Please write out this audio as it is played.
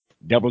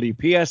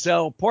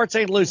WPSL Port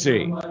St.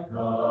 Lucie.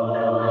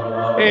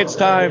 It's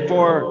time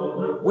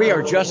for We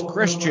Are Just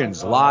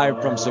Christians,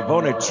 live from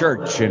Savona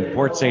Church in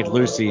Port St.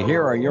 Lucie.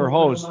 Here are your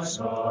hosts,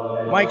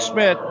 Mike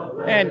Schmidt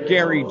and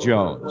Gary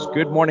Jones.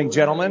 Good morning,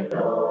 gentlemen.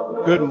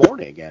 Good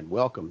morning and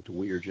welcome to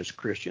We Are Just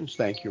Christians.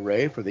 Thank you,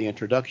 Ray, for the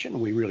introduction.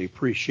 We really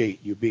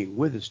appreciate you being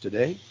with us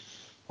today.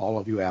 All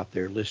of you out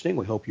there listening,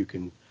 we hope you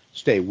can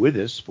stay with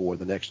us for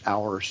the next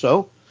hour or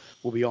so.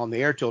 We'll be on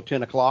the air till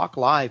 10 o'clock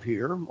live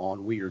here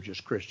on We Are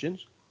Just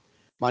Christians.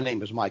 My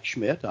name is Mike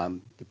Schmidt.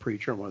 I'm the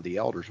preacher and one of the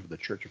elders of the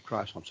Church of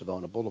Christ on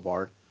Savona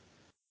Boulevard.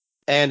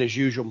 And as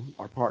usual,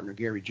 our partner,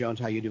 Gary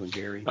Jones. How you doing,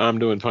 Gary? I'm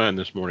doing fine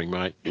this morning,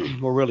 Mike.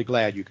 We're really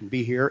glad you can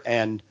be here.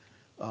 And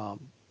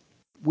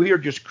We Are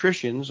Just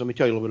Christians. Let me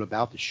tell you a little bit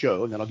about the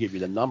show, and then I'll give you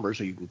the number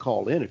so you can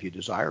call in if you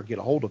desire, get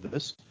a hold of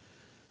us.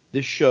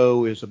 This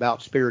show is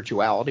about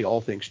spirituality,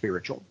 all things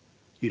spiritual.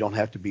 You don't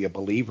have to be a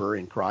believer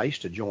in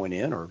Christ to join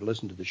in or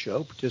listen to the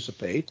show,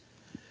 participate.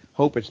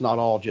 Hope it's not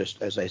all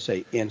just, as I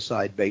say,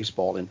 inside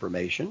baseball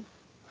information.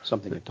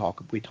 Something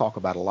we talk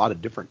about a lot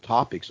of different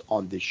topics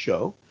on this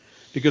show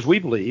because we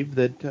believe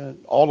that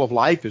all of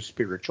life is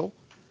spiritual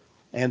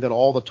and that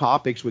all the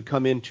topics we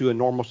come into in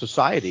normal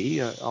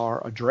society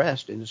are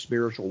addressed in a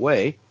spiritual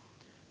way.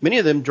 Many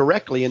of them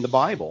directly in the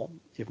Bible,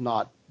 if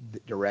not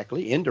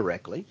directly,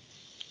 indirectly.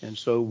 And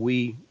so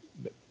we,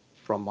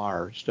 from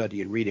our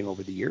study and reading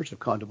over the years, have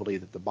come to believe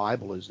that the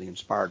Bible is the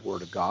inspired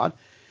Word of God,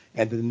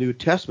 and the New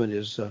Testament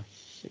is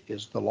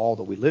the law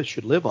that we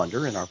should live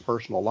under in our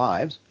personal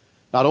lives,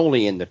 not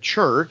only in the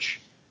church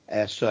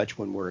as such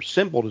when we're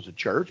assembled as a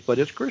church, but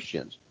as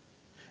Christians.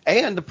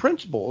 And the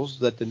principles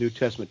that the New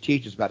Testament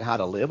teaches about how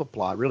to live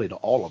apply really to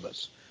all of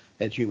us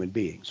as human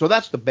beings. So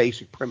that's the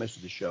basic premise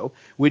of the show.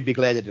 We'd be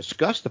glad to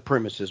discuss the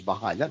premises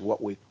behind that,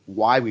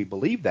 why we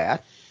believe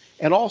that,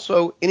 and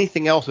also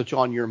anything else that's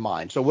on your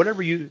mind. So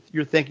whatever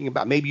you're thinking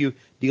about, maybe you're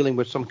dealing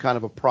with some kind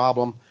of a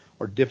problem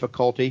or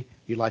difficulty,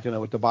 you'd like to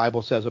know what the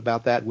Bible says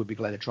about that, we'd be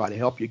glad to try to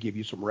help you, give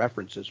you some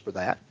references for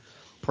that.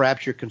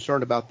 Perhaps you're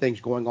concerned about things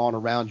going on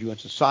around you in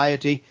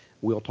society.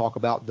 We'll talk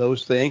about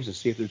those things and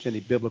see if there's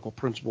any biblical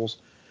principles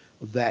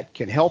that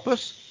can help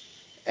us.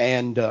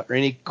 And or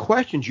any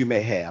questions you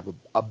may have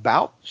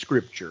about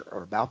Scripture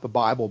or about the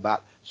Bible,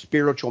 about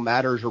spiritual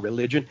matters or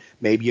religion.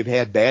 Maybe you've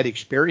had bad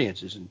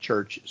experiences in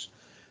churches.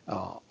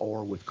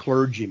 Or with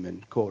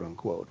clergymen, quote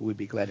unquote. We'd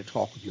be glad to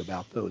talk with you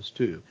about those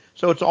too.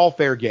 So it's all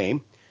fair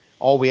game.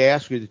 All we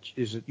ask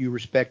is that you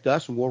respect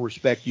us and we'll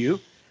respect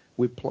you.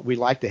 We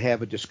like to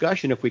have a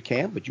discussion if we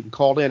can, but you can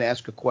call in,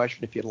 ask a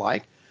question if you'd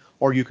like,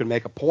 or you can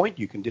make a point.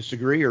 You can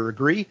disagree or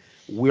agree.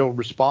 We'll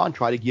respond,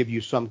 try to give you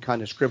some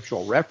kind of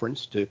scriptural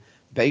reference to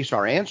base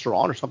our answer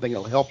on or something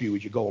that'll help you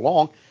as you go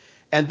along.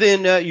 And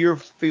then you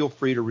feel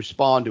free to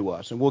respond to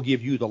us, and we'll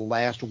give you the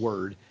last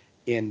word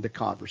in the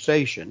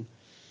conversation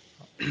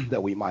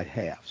that we might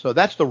have. So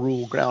that's the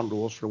ground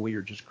rules for We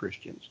Are Just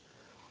Christians.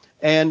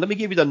 And let me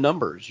give you the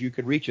numbers. You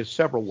can reach us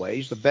several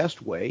ways. The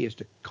best way is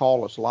to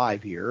call us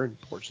live here in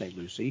Port St.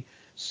 Lucie,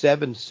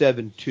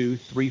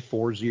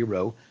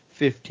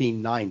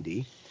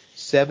 772-340-1590,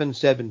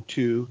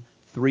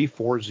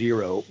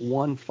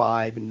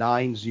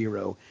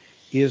 772-340-1590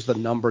 is the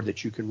number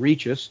that you can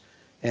reach us.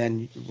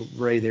 And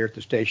Ray there at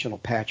the station will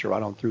patch you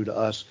right on through to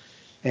us,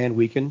 and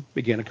we can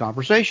begin a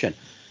conversation.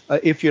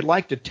 If you'd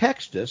like to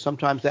text us,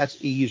 sometimes that's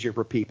easier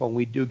for people, and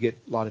we do get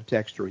a lot of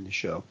text during the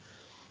show.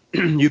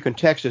 You can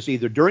text us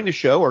either during the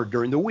show or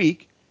during the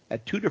week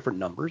at two different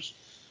numbers.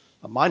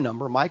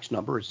 Mike's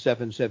number is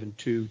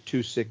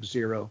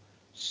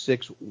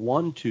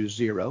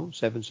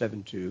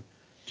 772-260-6120,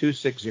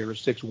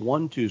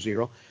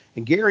 772-260-6120.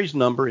 And Gary's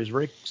number is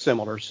very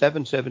similar,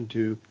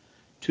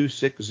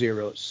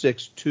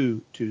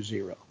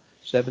 772-260-6220,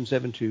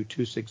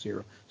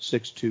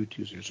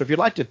 772-260-6220. So if you'd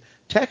like to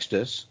text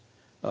us,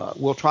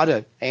 we'll try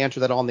to answer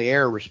that on the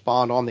air,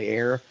 respond on the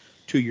air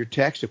to your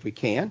text if we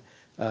can.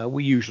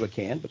 We usually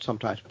can, but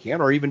sometimes we can't.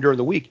 Or even during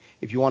the week,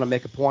 if you want to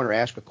make a point or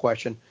ask a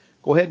question,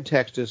 go ahead and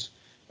text us,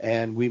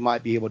 and we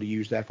might be able to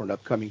use that for an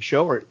upcoming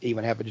show or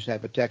even just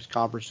have a text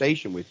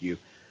conversation with you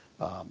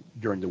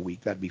during the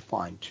week. That'd be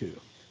fine, too.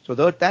 So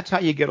that's how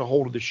you get a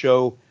hold of the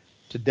show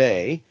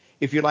today.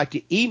 If you'd like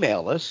to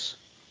email us,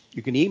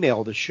 you can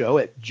email the show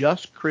at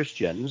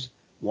justchristians,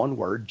 one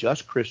word,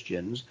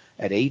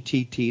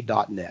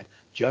 justchristians@att.net.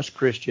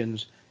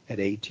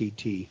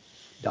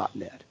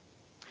 justchristians@att.net.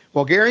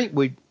 Well, Gary,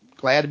 we're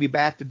glad to be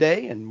back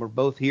today, and we're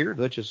both here,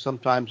 which is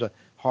sometimes a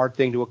hard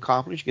thing to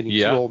accomplish, getting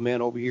two old men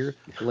over here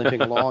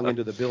limping along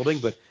into the building,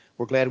 but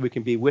we're glad we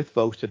can be with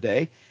folks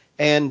today.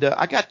 And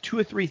I got two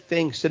or three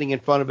things sitting in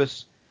front of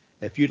us.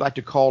 If you'd like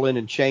to call in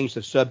and change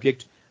the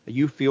subject,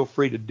 you feel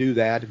free to do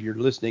that if you're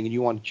listening and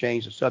you want to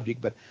change the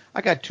subject. But I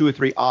got two or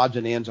three odds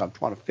and ends I'm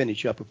trying to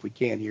finish up if we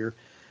can here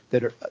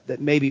that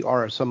maybe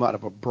are somewhat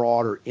of a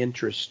broader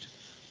interest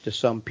to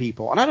some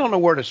people. And I don't know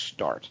where to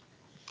start.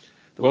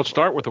 Well,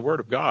 start with the Word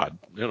of God.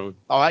 All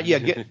right,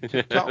 yeah.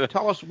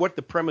 Tell us what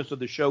the premise of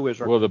the show is.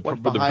 Well, the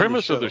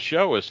premise of the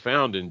show is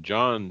found in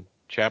John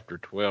chapter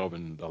 12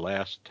 in the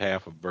last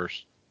half of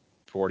verse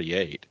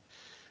 48.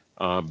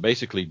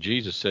 Basically,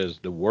 Jesus says,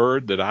 the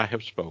word that I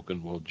have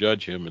spoken will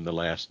judge him in the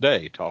last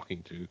day,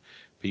 talking to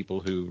people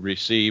who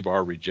receive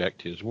or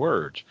reject his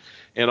words.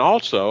 And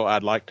also,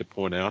 I'd like to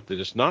point out that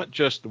it's not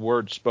just the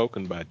words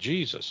spoken by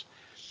Jesus.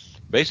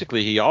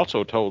 Basically, he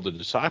also told the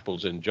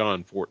disciples in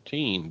John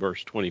 14,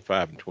 verse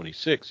 25 and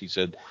 26, he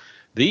said,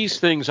 these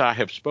things I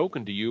have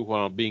spoken to you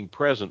while being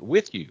present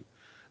with you.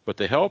 But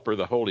the Helper,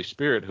 the Holy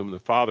Spirit, whom the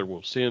Father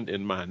will send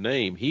in my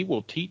name, he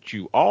will teach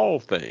you all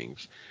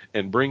things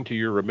and bring to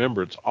your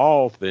remembrance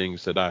all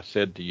things that I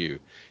said to you.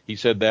 He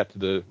said that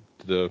to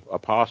the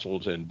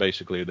apostles, and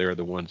basically they're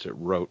the ones that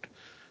wrote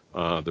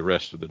the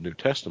rest of the New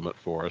Testament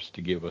for us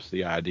to give us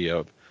the idea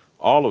of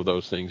all of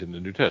those things in the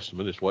New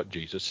Testament is what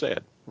Jesus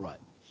said. Right.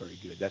 Very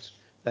good.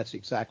 That's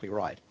exactly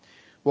right.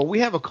 Well, we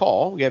have a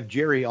call. We have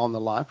Jerry on the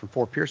line from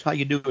Fort Pierce. How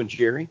you doing,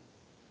 Jerry?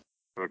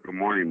 Good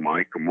morning,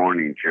 Mike. Good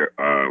morning,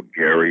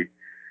 Gary.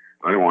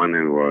 I don't want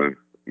to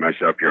mess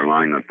up your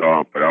line of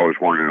thought, but I was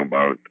wondering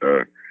about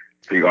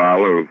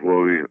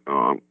theology.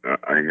 I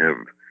have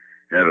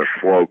had a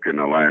stroke in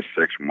the last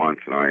 6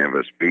 months, and I have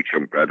a speech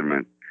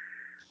impediment.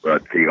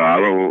 But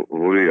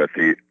theology,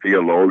 a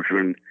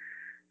theologian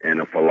and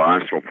a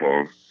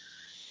philosopher,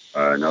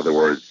 in other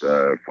words,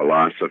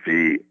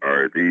 philosophy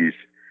are these,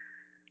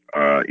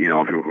 if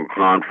you could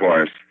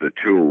contrast the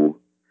two,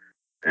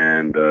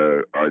 and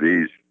are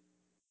these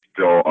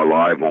still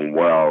alive and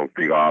well,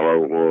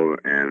 theology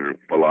and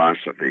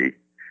philosophy?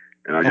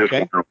 And I just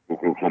wonder if we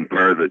could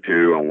compare the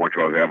two and what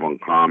y'all have in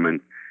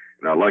common.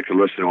 And I'd like to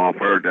listen off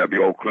her. That'd be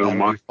okay,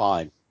 Mike?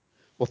 Fine.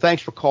 Well,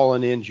 thanks for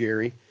calling in,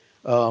 Jerry.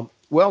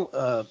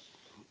 Let's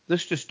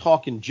just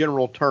talk in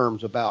general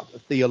terms about a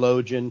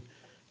theologian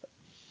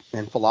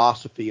and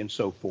philosophy and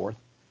so forth.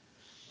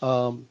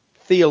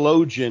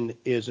 Theologian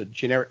is a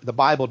generic. The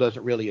Bible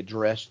doesn't really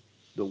address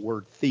the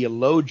word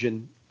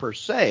theologian per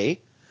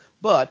se,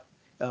 but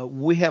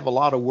we have a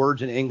lot of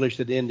words in English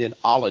that end in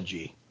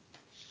ology,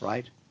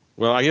 right?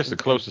 Well, I guess the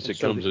closest it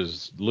comes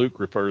is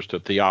Luke refers to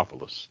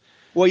Theophilus.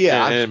 Well,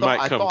 yeah. And it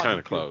might come kind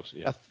of close.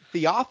 Yeah.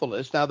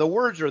 Theophilus. Now, the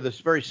words are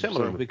very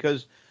similar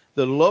because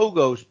the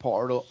logos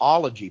part, or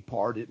ology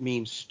part, it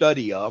means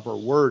study of or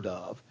word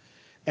of.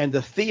 And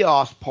the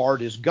theos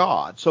part is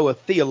God. So a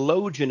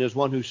theologian is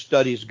one who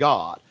studies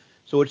God.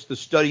 So it's the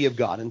study of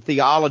God. And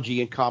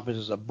theology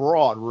encompasses a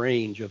broad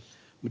range of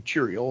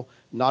material,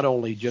 not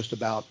only just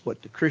about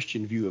what the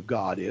Christian view of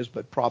God is,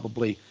 but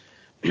probably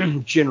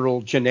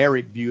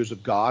generic views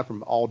of God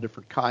from all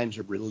different kinds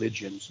of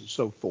religions and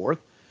so forth.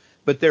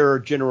 But there are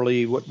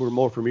generally, what we're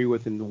more familiar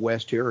with in the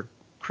West here, are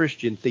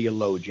Christian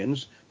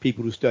theologians,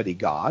 people who study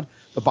God.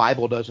 The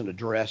Bible doesn't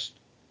address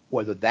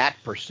whether that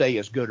per se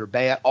is good or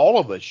bad. All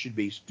of us should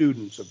be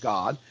students of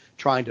God,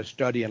 trying to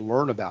study and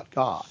learn about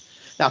God.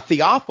 Now,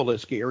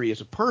 Theophilus, Gary,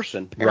 is a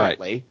person,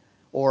 apparently, right,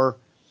 or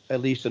at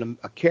least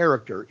a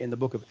character in the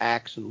book of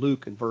Acts and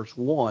Luke in verse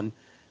 1,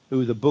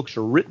 who the books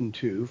are written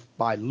to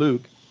by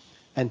Luke.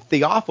 And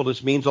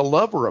Theophilus means a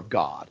lover of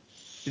God.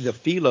 The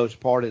philos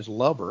part is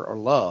lover or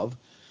love.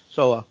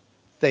 So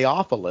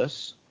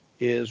Theophilus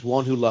is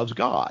one who loves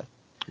God.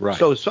 Right.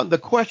 So the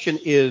question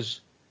is,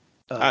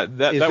 that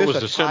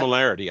was the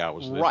similarity I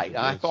was listening right.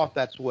 to. I thought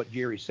that's what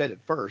Jerry said at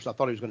first. I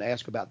thought he was going to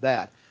ask about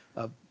that.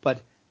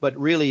 But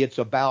really it's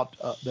about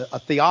a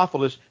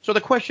Theophilus. So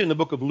the question in the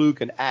book of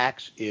Luke and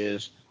Acts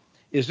is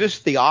this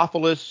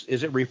Theophilus?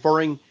 Is it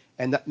referring?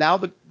 And now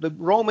the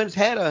Romans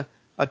had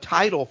a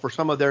title for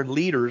some of their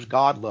leaders,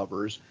 God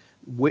lovers.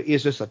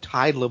 Is this a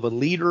title of a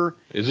leader?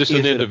 Is this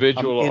an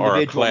individual or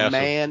a class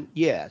man? of,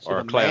 yes. Or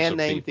a man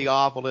named people?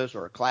 Theophilus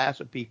or a class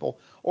of people?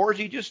 Or is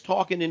he just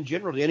talking in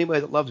general to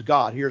anybody that loves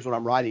God? Here's what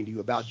I'm writing to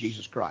you about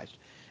Jesus Christ.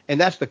 And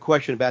that's the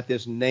question about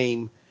this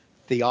name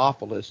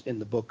Theophilus in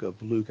the book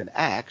of Luke and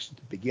Acts,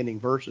 the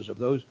beginning verses of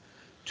those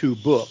two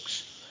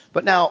books.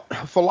 But now,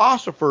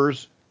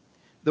 philosophers,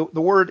 the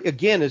word,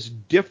 again, is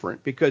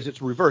different because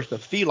it's reversed. The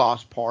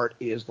philos part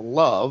is the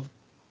love,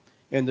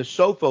 and the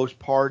sophos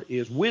part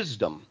is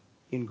wisdom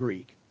in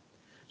Greek.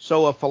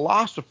 So a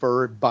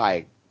philosopher,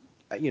 by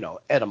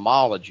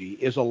etymology,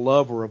 is a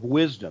lover of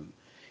wisdom.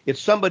 It's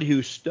somebody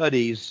who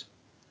studies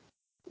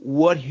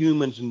what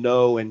humans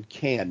know and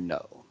can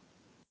know.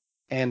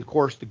 And of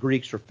course, the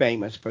Greeks are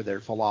famous for their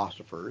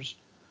philosophers.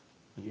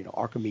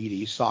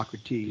 Archimedes,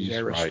 Socrates,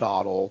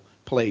 Aristotle,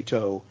 right,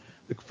 Plato,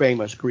 the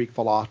famous Greek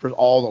philosophers,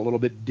 all a little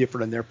bit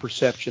different in their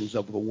perceptions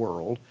of the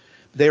world.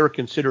 They were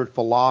considered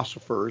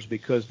philosophers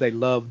because they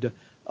loved to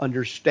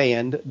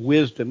understand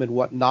wisdom and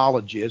what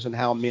knowledge is and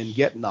how men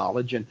get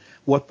knowledge and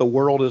what the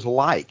world is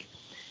like.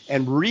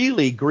 And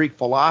really, Greek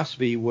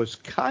philosophy was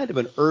kind of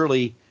an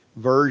early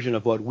version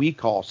of what we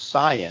call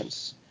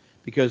science,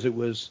 because it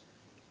was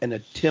an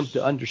attempt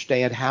to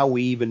understand how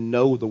we even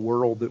know the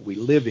world that we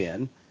live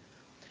in.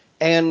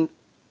 And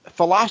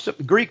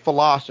Greek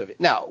philosophy.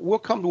 Now, we'll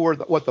come to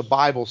what the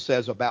Bible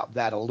says about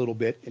that a little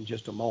bit in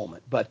just a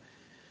moment. But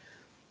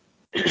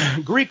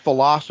Greek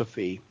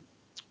philosophy,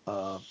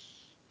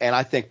 and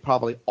I think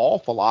probably all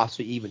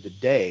philosophy even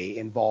today,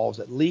 involves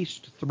at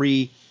least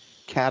three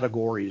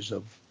categories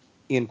of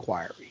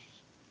inquiry.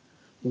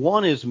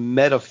 One is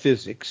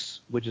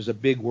metaphysics, which is a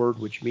big word,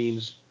 which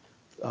means,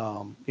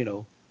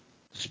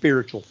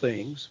 spiritual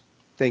things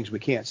we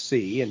can't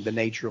see, and the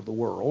nature of the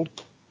world.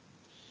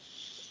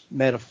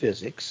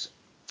 Metaphysics.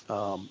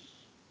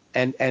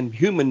 And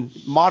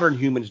modern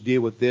humans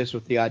deal with this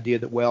with the idea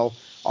that, well,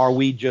 are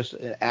we just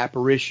an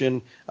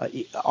apparition?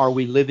 Are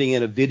we living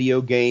in a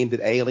video game that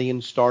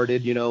aliens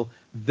started?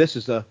 This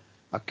is a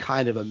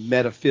kind of a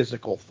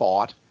metaphysical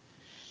thought.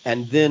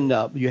 And then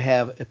you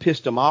have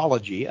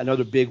epistemology,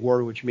 another big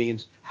word, which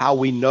means how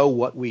we know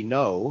what we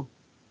know.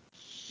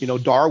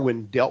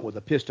 Darwin dealt with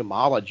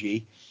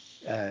epistemology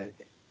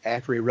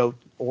after he wrote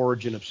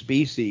Origin of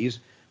Species,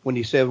 when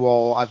he said,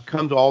 well, I've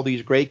come to all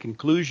these great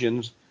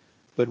conclusions,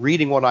 but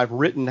reading what I've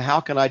written, how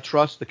can I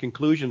trust the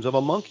conclusions of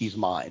a monkey's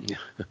mind?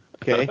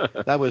 Okay,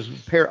 that was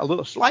a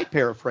little slight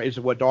paraphrase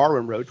of what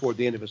Darwin wrote toward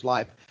the end of his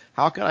life.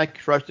 How can I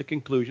trust the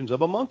conclusions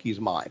of a monkey's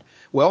mind?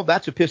 Well,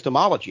 that's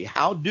epistemology.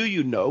 How do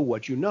you know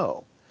what you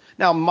know?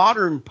 Now,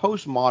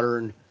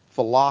 postmodern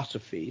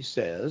philosophy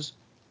says,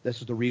 this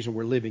is the reason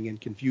we're living in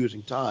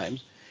confusing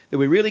times, that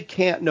we really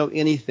can't know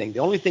anything. The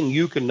only thing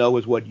you can know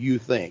is what you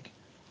think.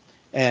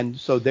 And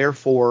so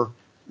therefore,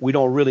 we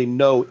don't really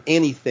know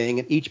anything,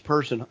 and each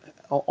person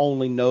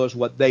only knows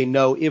what they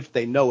know if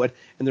they know it,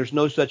 and there's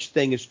no such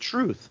thing as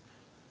truth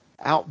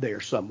out there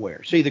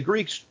somewhere. See, the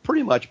Greeks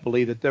pretty much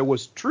believed that there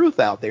was truth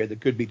out there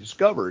that could be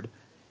discovered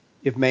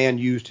if man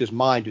used his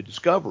mind to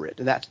discover it,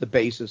 and that's the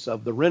basis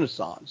of the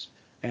Renaissance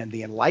and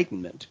the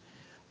Enlightenment.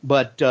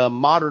 But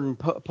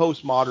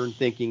postmodern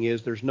thinking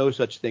is there's no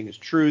such thing as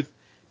truth.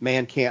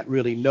 Man can't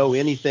really know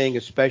anything,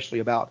 especially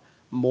about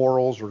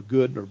morals or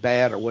good or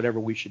bad or whatever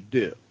we should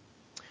do.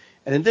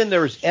 And then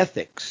there's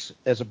ethics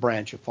as a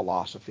branch of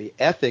philosophy.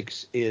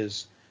 Ethics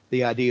is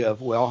the idea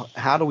of, well,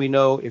 how do we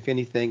know if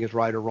anything is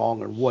right or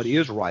wrong, and what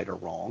is right or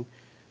wrong,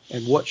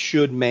 and what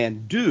should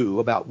man do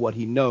about what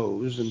he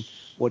knows and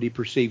what he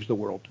perceives the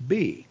world to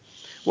be?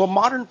 Well,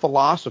 modern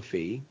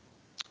philosophy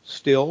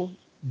still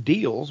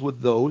deals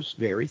with those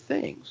very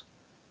things.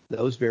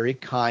 Those very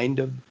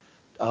kind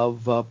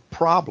of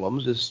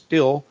problems is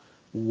still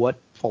what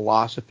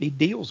philosophy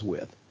deals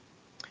with.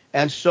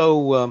 And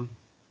so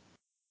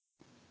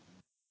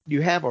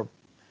you have a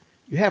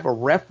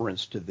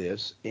reference to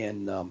this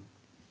in a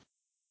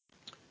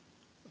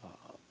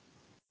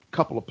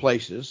couple of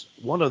places.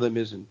 One of them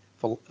is in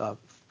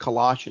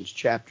Colossians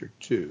chapter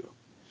 2.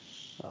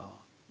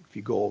 If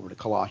you go over to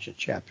Colossians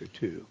chapter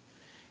 2.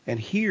 And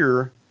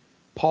here,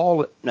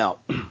 Paul, now,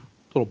 a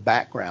little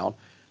background.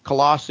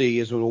 Colossae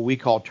is what we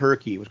call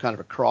Turkey. It was kind of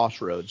a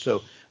crossroads.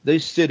 So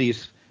these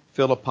cities,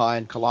 Philippi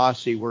and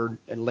Colossae, were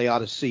in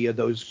Laodicea,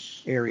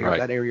 those areas, right.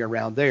 That area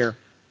around there,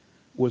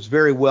 was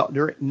very well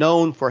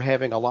known for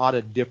having a lot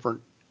of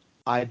different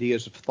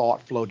ideas of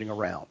thought floating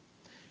around.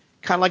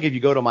 Kind of like if you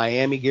go to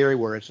Miami, Gary,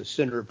 where it's a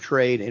center of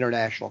trade,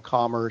 international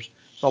commerce,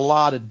 there's a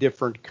lot of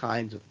different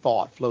kinds of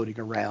thought floating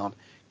around.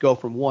 Go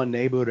from one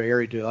neighborhood or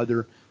area to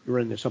other, you're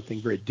into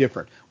something very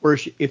different.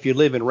 Whereas if you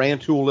live in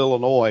Rantoul,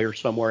 Illinois, or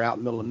somewhere out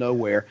in the middle of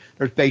nowhere,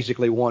 there's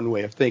basically one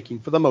way of thinking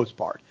for the most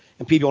part,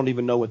 and people don't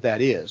even know what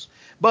that is.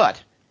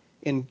 But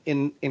in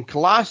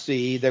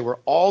Colossae, there were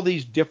all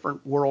these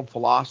different world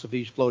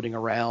philosophies floating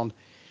around,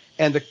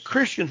 and the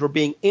Christians were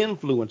being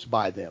influenced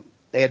by them.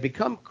 They had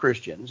become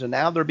Christians, and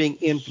now they're being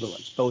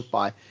influenced both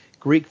by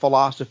Greek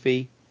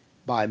philosophy,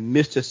 by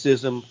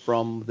mysticism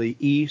from the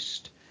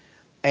East,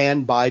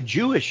 and by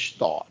Jewish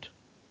thought,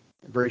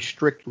 very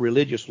strict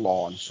religious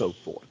law and so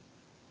forth.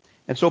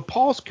 And so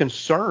Paul's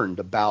concerned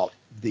about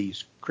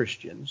these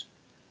Christians,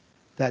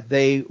 that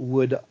they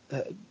would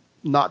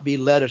not be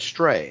led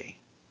astray.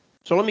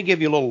 So let me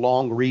give you a little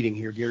long reading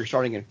here, Gary,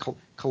 starting in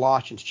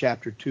Colossians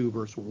chapter 2,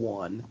 verse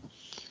 1.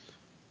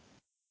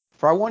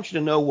 For I want you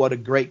to know what a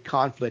great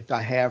conflict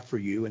I have for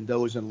you and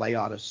those in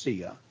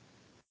Laodicea.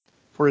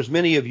 For as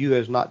many of you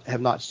have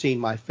not seen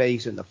my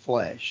face in the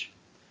flesh,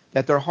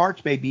 that their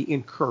hearts may be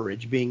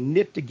encouraged, being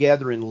knit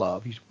together in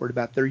love. He's worried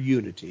about their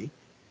unity,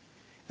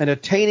 and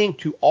attaining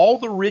to all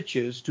the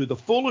riches, to the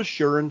full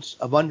assurance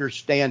of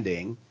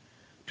understanding,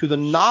 to the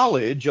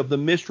knowledge of the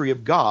mystery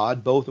of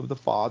God, both of the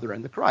Father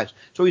and the Christ.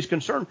 So he's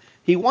concerned.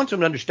 He wants them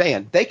to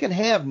understand they can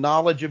have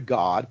knowledge of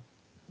God,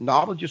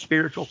 knowledge of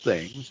spiritual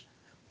things,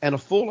 and a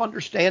full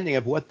understanding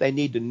of what they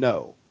need to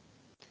know.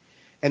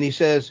 And he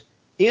says,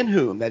 in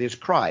whom, that is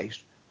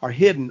Christ, are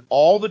hidden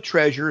all the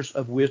treasures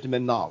of wisdom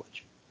and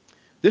knowledge.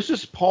 This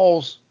is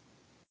Paul's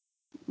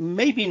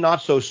maybe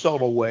not so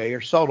subtle way,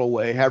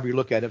 however you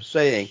look at it, of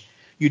saying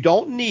you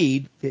don't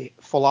need the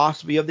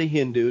philosophy of the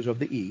Hindus of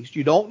the East.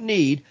 You don't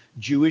need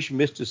Jewish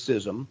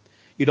mysticism.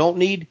 You don't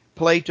need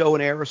Plato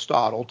and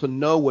Aristotle to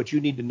know what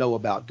you need to know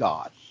about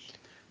God.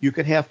 You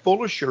can have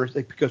full assurance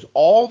that because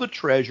all the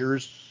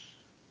treasures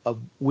of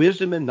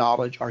wisdom and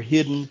knowledge are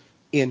hidden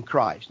in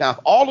Christ. Now, if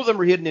all of them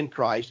are hidden in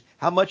Christ,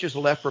 how much is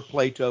left for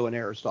Plato and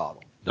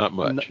Aristotle? Not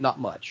much. Not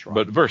much, right?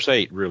 But verse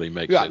 8 really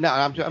makes it. Now,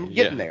 I'm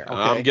getting there. Okay?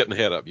 I'm getting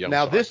ahead of you.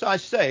 Now, this I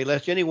say,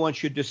 lest anyone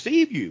should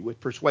deceive you with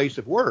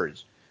persuasive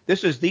words.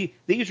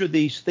 These are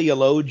these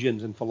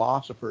theologians and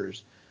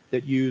philosophers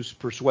that use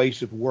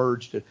persuasive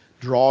words to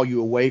draw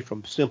you away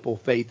from simple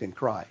faith in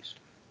Christ.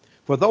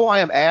 For though I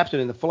am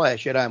absent in the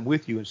flesh, yet I am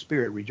with you in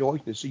spirit,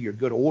 rejoicing to see your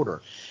good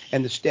order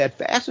and the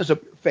steadfastness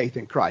of faith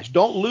in Christ.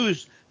 Don't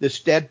lose the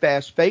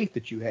steadfast faith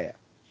that you have.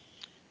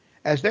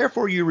 As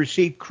therefore you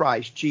received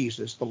Christ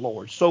Jesus the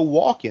Lord, so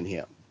walk in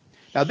him.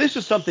 Now this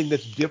is something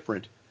that's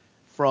different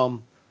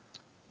from,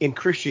 in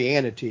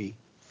Christianity,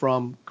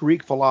 from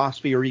Greek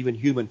philosophy or even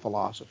human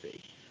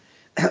philosophy.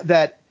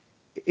 That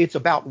it's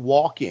about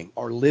walking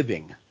or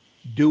living,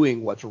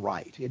 doing what's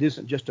right. It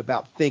isn't just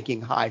about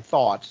thinking high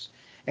thoughts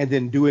and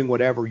then doing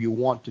whatever you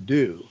want to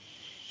do.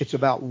 It's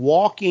about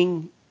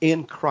walking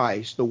in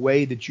Christ the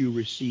way that you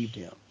received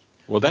him.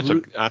 Well,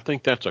 I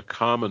think that's a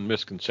common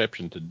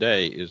misconception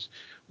today, is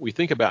we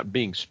think about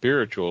being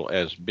spiritual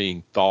as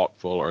being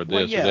thoughtful or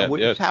this or that.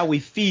 It's how we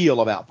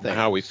feel about things.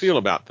 How we feel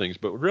about things.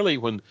 But really,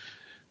 when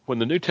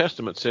the New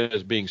Testament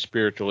says being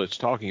spiritual, it's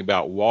talking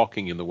about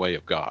walking in the way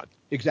of God.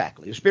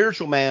 Exactly. A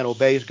spiritual man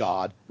obeys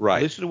God,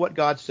 right. Listens to what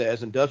God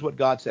says, and does what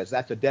God says.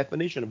 That's a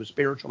definition of a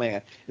spiritual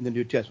man in the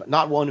New Testament.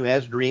 Not one who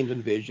has dreams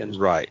and visions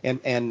right.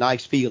 and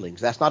nice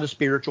feelings. That's not a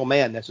spiritual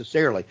man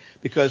necessarily,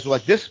 because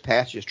like this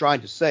passage is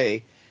trying to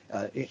say,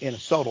 in a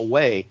subtle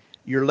way,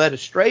 you're led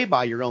astray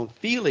by your own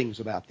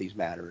feelings about these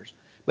matters.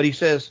 But he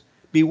says,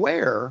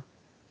 beware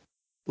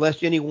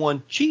lest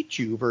anyone cheat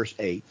you, verse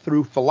 8,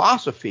 through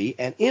philosophy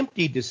and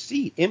empty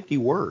deceit, empty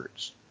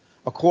words,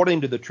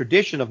 according to the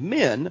tradition of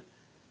men,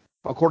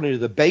 according to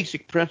the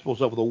basic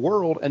principles of the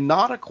world, and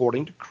not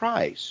according to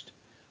Christ.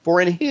 For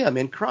in him,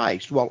 in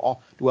Christ,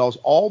 dwells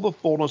all the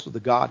fullness of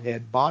the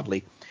Godhead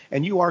bodily,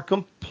 and you are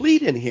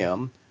complete in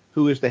him,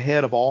 who is the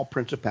head of all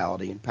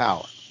principality and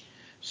power.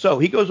 So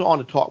he goes on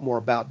to talk more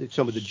about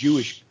some of the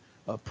Jewish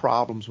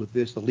problems with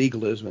this, the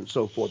legalism and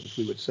so forth, as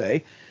we would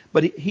say.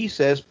 But he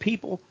says,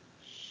 people,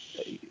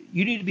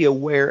 you need to be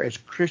aware as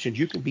Christians,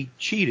 you can be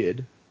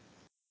cheated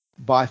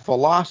by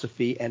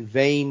philosophy and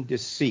vain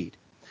deceit.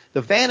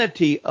 The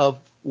vanity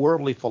of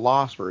worldly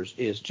philosophers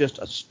is just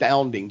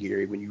astounding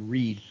here when you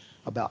read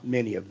about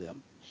many of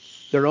them.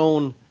 Their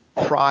own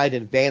pride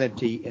and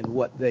vanity in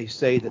what they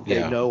say that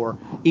they know, or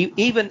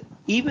even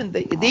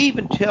they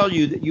even tell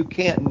you that you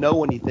can't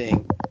know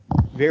anything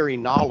very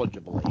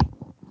knowledgeably,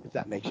 if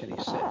that makes any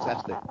sense.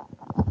 That's the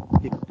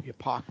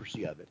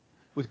hypocrisy of it.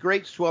 With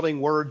great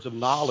swelling words of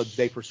knowledge,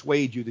 they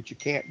persuade you that you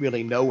can't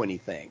really know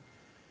anything.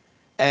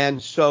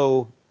 And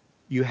so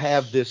you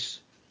have this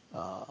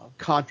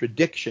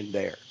contradiction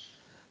there.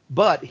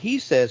 But he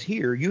says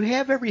here, you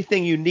have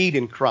everything you need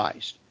in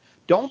Christ.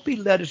 Don't be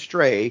led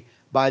astray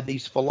by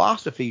these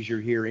philosophies you're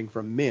hearing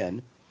from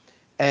men,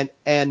 and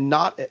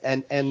not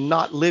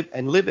live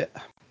it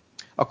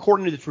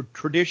according to the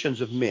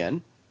traditions of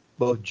men,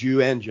 both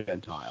Jew and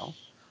Gentile,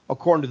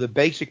 according to the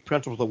basic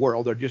principles of the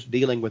world. They're just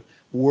dealing with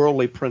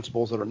worldly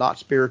principles that are not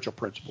spiritual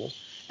principles,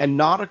 and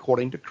not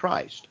according to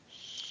Christ.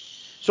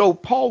 So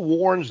Paul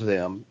warns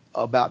them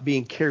about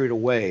being carried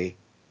away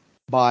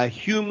by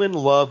human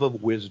love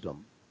of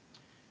wisdom.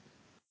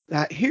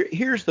 Now,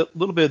 here's the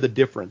little bit of the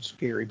difference,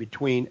 Gary,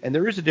 between, and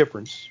there is a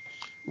difference,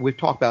 we've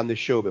talked about on this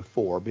show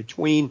before,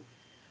 between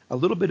a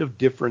little bit of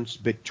difference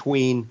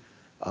between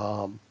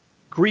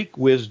Greek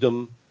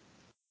wisdom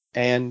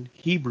and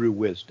Hebrew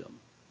wisdom.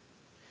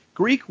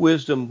 Greek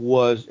wisdom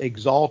was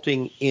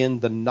exalting in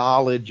the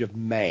knowledge of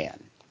man,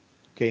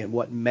 okay, and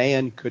what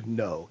man could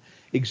know,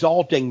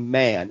 exalting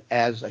man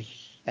as a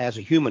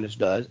humanist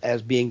does,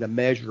 as being the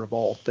measure of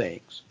all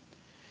things.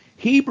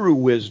 Hebrew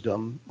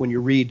wisdom, when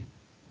you read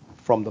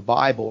from the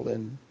Bible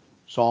in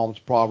Psalms,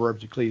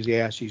 Proverbs,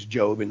 Ecclesiastes,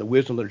 Job, in the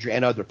wisdom literature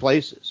and other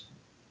places,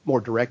 more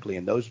directly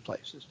in those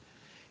places,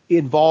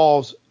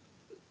 involves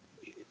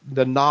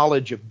the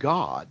knowledge of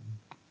God,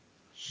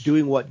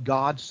 doing what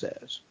God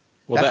says.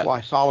 Well, that's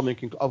why Solomon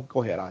can. Oh,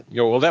 go ahead.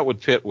 Well, that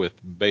would fit with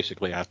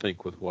basically, I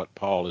think, with what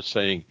Paul is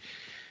saying.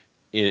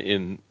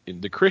 In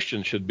the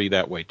Christian should be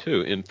that way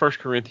too. In 1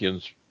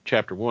 Corinthians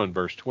chapter 1,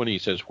 verse 20, he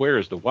says, "Where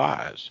is the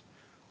wise?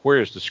 Where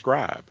is the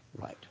scribe?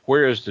 Right.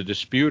 Where is the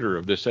disputer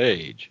of this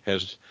age?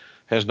 Has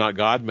not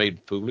God made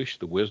foolish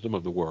the wisdom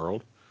of the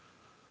world?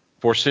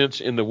 For since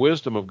in the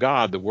wisdom of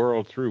God, the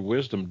world through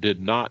wisdom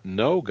did not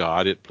know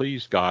God, it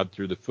pleased God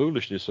through the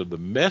foolishness of the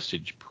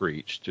message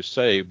preached to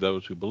save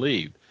those who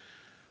believed.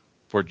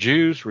 For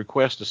Jews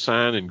request a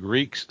sign and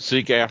Greeks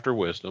seek after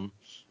wisdom,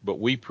 but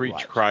we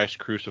preach Christ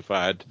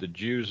crucified, to the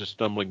Jews a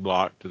stumbling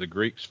block, to the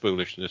Greeks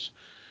foolishness.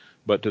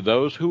 But to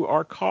those who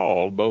are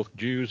called, both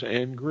Jews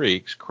and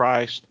Greeks,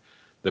 Christ,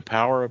 the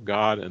power of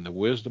God and the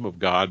wisdom of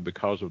God,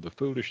 because of the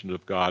foolishness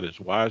of God is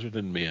wiser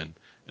than men,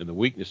 and the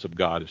weakness of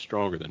God is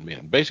stronger than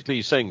men." Basically,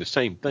 he's saying the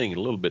same thing in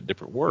a little bit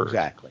different words.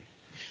 Exactly.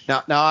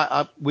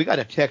 Now we got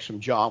a text from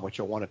John, which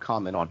I want to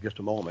comment on in just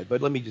a moment,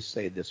 but let me just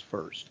say this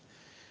first.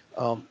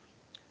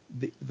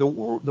 He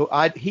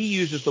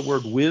uses the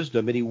word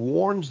wisdom, and he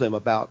warns them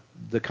about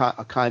a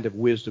kind of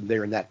wisdom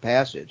there in that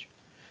passage.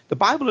 The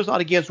Bible is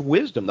not against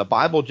wisdom. The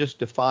Bible just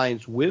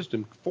defines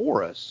wisdom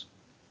for us.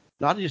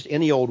 Not just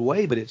any old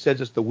way, but it says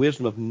it's the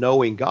wisdom of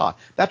knowing God.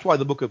 That's why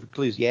the book of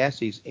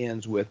Ecclesiastes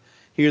ends with,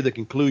 hear the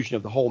conclusion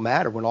of the whole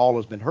matter when all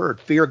has been heard.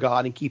 Fear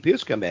God and keep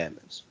his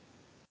commandments,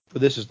 for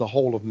this is the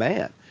whole of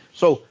man.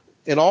 So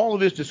in all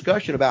of his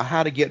discussion about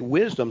how to get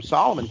wisdom,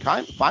 Solomon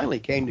finally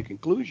came to the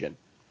conclusion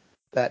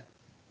that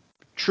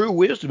true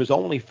wisdom is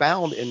only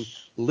found in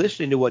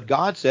listening to what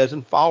God says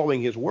and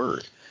following his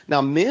word.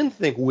 Now, men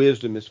think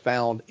wisdom is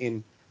found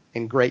in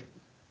great,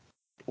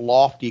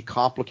 lofty,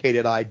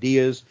 complicated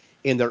ideas,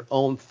 in their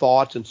own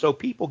thoughts, and so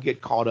people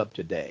get caught up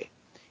today.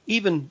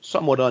 Even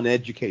somewhat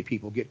uneducated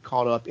people get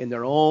caught up in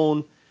their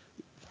own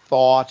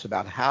thoughts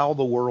about how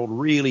the world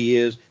really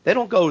is. They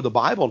don't go to the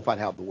Bible and find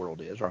out how the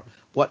world is or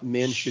what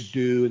men should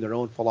do in their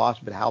own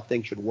philosophy about how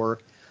things should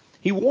work.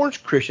 He warns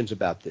Christians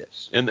about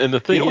this. And the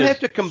thing you don't is, have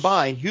to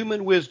combine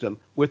human wisdom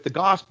with the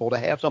gospel to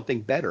have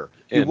something better.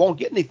 You won't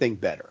get anything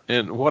better.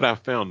 And what I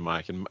found,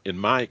 Mike, in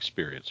my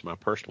experience, my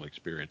personal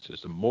experience,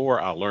 is the more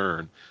I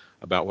learn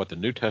about what the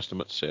New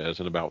Testament says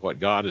and about what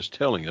God is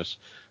telling us,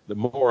 the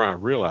more I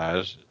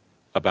realize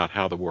about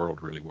how the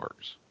world really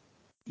works.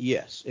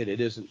 Yes, it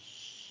isn't.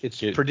 It's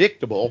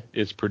predictable.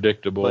 It's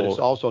predictable, but it's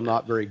also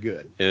not very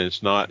good. And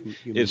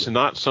it's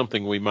not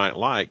something we might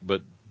like.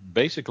 But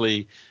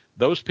basically,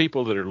 those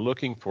people that are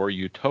looking for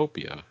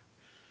utopia,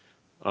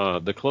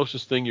 the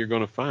closest thing you're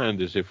going to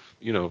find is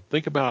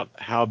think about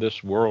how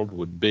this world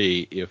would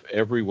be if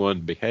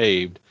everyone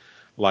behaved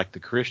like the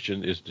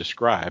Christian is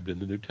described in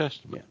the New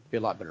Testament. Yeah, it'd be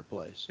a lot better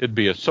place. It'd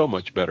be a so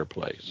much better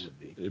place.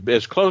 It would be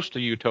as close to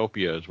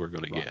utopia as we're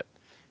going to get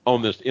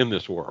in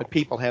this world. But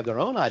people have their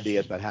own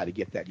ideas about how to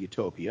get that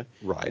utopia,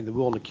 right? And they're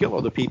willing to kill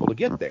other people to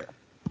get there.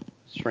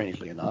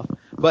 Strangely enough,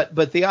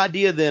 but the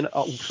idea then,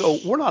 so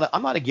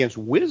I'm not against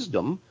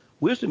wisdom.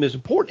 Wisdom is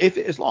important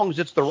as long as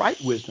it's the right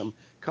wisdom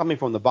coming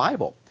from the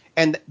Bible,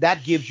 and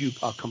that gives you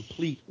a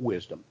complete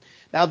wisdom.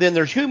 Now then,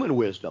 there's human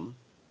wisdom,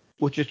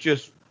 which is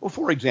just, well,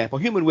 for example,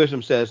 human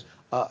wisdom says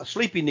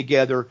sleeping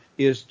together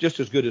is just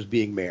as good as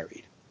being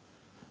married.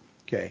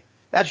 Okay,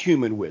 that's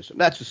human wisdom.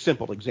 That's a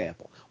simple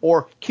example.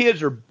 Or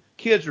kids are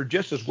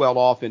just as well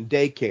off in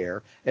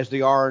daycare as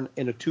they are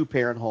in a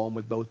two-parent home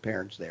with both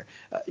parents there.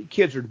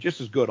 Kids are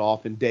just as good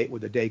off with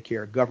a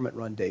daycare,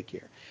 government-run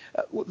daycare.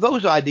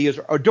 Those ideas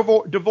are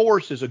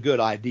divorce is a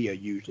good idea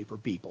usually for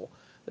people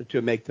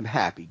to make them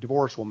happy.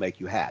 Divorce will make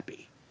you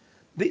happy.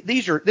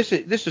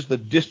 This is the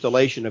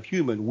distillation of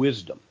human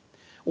wisdom,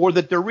 or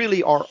that there's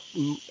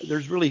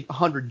really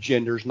 100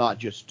 genders, not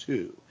just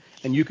 2,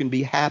 and you can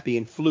be happy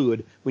and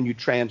fluid when you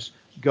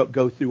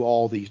go through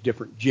all these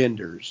different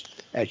genders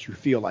as you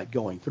feel like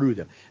going through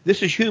them.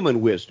 This is human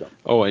wisdom.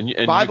 Oh, and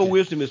Bible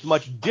wisdom is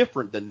much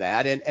different than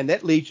that, and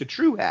that leads to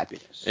true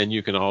happiness. And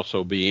you can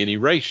also be any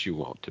race you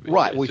want to be.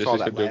 Right, we saw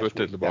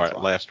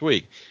that last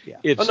week.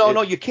 Yeah.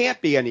 No, you can't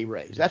be any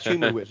race. That's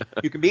human wisdom.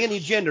 You can be any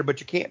gender,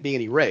 but you can't be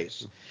any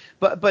race.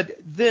 But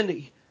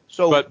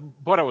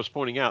what I was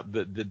pointing out,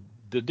 the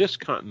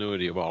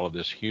discontinuity of all of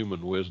this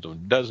human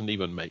wisdom doesn't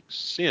even make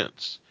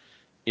sense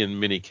in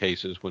many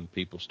cases when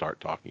people start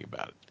talking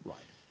about it. Right.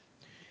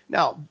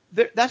 Now,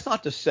 that's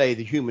not to say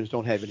that humans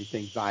don't have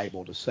anything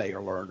valuable to say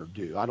or learn or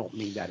do. I don't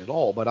mean that at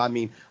all. But I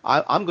mean,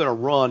 I'm going to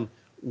run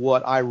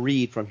what I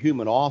read from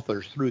human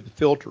authors through the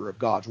filter of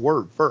God's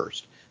Word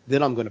first.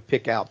 Then I'm going to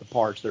pick out the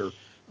parts that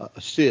are a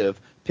sieve,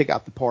 pick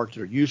out the parts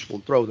that are useful,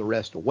 and throw the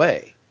rest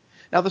away.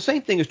 Now, the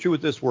same thing is true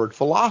with this word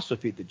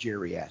philosophy that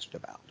Jerry asked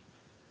about.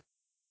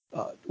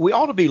 We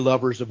ought to be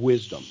lovers of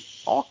wisdom.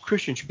 All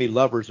Christians should be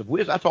lovers of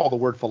wisdom. That's all the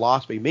word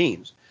philosophy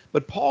means.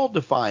 But Paul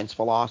defines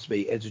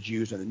philosophy as it's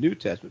used in the New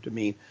Testament to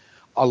mean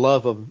a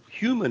love of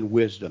human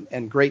wisdom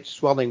and great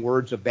swelling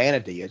words of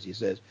vanity, as he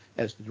says,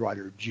 as the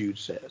writer of Jude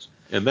says.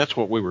 And that's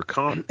what we were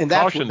cautioned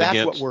against.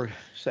 That's what we're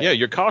saying. Yeah,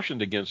 you're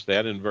cautioned against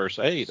that in verse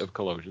 8 of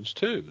Colossians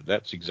 2.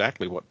 That's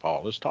exactly what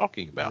Paul is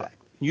talking about.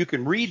 Exactly. You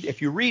can read,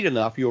 if you read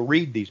enough, you'll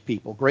read these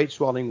people, great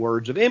swelling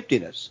words of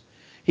emptiness.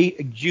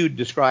 Jude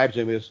describes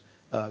them as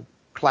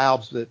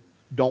clouds that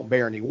don't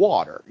bear any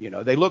water.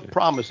 They look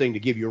promising to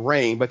give you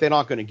rain, but they're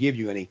not going to give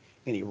you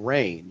any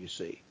rain, you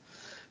see.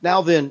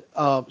 Now then,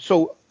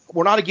 so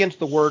we're not against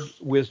the word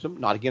wisdom,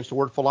 not against the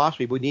word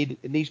philosophy, but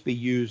it needs to be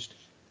used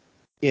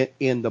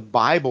in the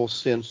Bible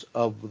sense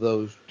of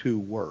those two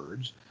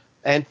words.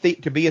 And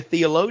to be a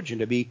theologian,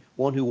 to be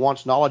one who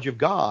wants knowledge of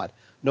God,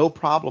 no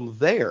problem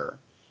there.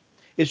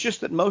 It's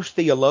just that most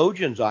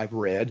theologians I've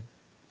read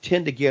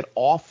tend to get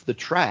off the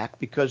track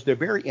because they're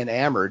very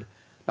enamored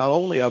not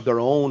only of their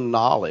own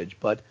knowledge,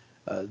 but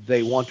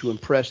they want to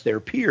impress their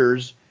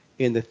peers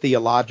in the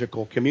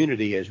theological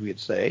community, as we'd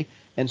say.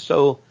 And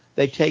so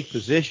they take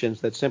positions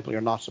that simply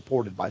are not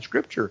supported by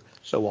Scripture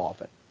so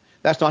often.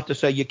 That's not to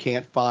say you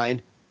can't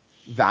find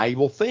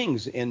valuable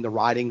things in the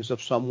writings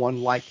of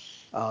someone like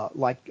now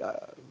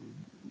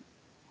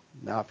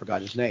I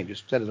forgot his name,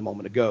 just said it a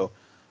moment ago.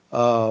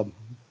 I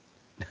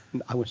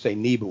would say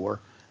Niebuhr.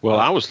 Well,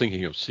 I was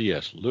thinking of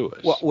C.S.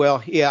 Lewis.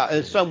 Well, yeah,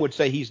 and some would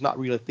say he's not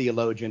really a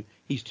theologian.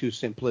 He's too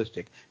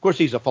simplistic. Of course,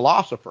 he's a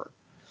philosopher.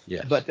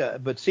 Yes.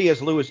 But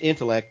C.S. Lewis'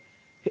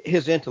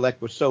 his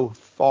intellect was so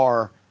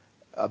far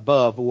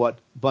above what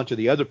a bunch of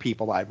the other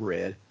people I've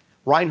read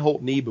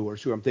Reinhold Niebuhr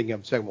is who I'm thinking of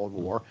in the Second World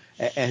War,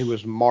 and who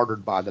was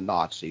martyred by the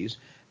Nazis.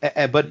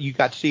 But you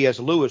got C.S.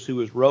 Lewis,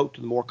 who wrote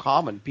to the more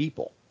common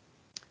people.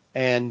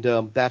 And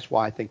that's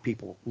why I think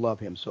people love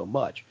him so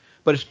much.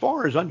 But as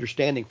far as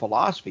understanding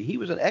philosophy, he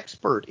was an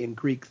expert in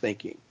Greek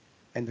thinking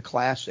and the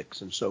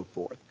classics and so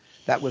forth.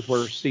 That was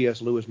where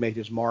C.S. Lewis made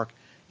his mark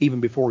even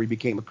before he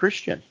became a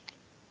Christian,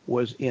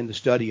 was in the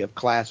study of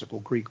classical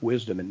Greek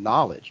wisdom and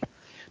knowledge.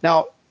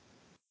 Now,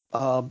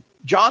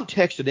 John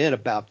texted in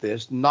about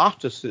this.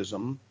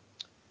 Gnosticism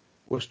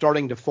was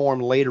starting to form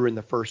later in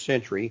the first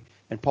century,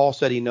 and Paul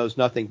said he knows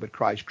nothing but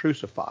Christ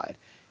crucified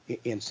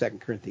in 2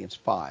 Corinthians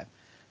 5.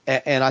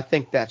 And I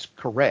think that's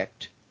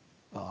correct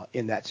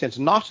in that sense.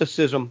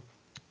 Gnosticism,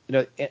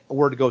 a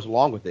word that goes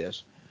along with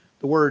this.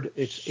 The word,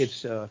 it's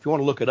if you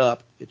want to look it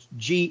up, it's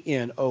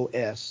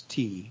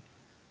Gnosticism,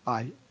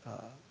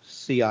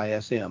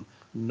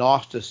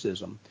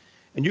 Gnosticism,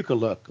 and you can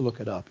look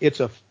it up. It's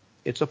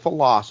a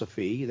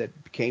philosophy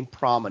that became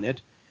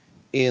prominent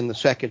in the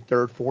 2nd,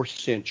 3rd, 4th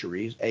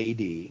centuries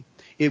A.D.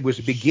 It was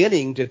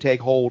beginning to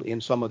take hold in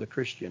some of the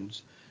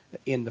Christians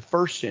in the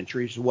 1st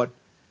centuries, what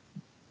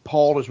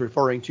Paul is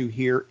referring to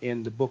here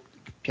in the book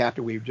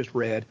chapter we've just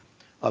read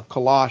of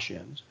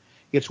Colossians.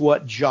 It's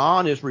what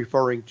John is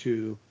referring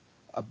to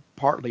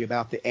partly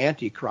about the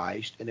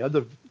Antichrist and the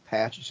other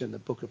passages in the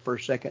book of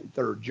 1st, 2nd, and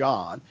 3rd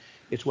John.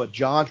 It's what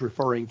John's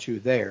referring to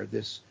there,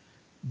 this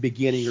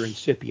beginning or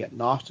incipient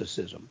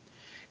Gnosticism.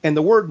 And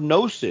the word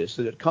gnosis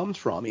that it comes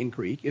from in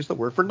Greek is the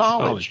word for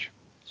knowledge.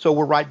 So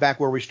we're right back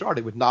where we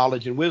started with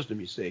knowledge and wisdom,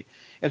 you see.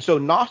 And so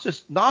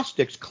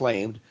Gnostics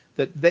claimed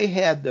that they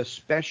had the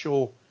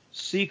special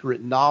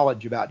secret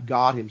knowledge about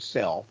God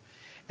himself,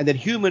 and that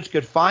humans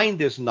could find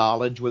this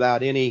knowledge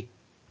without any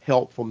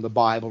help from the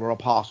Bible or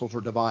apostles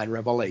or divine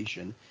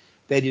revelation.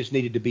 They just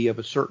needed to be of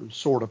a certain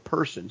sort of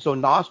person. So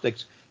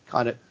Gnostics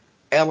kind of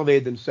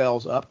elevated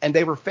themselves up, and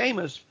they were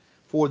famous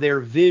for their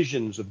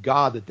visions of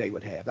God that they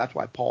would have. That's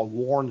why Paul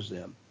warns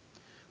them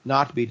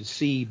not to be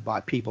deceived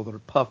by people that are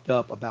puffed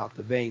up about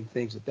the vain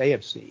things that they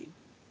have seen.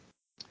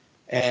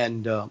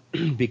 And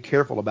be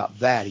careful about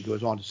that. He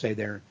goes on to say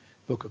there in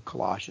the book of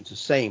Colossians, the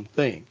same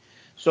thing.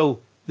 So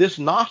this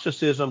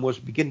Gnosticism was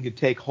beginning to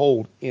take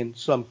hold in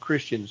some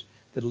Christians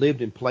that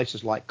lived in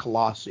places like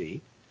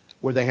Colossae,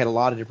 where they had a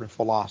lot of different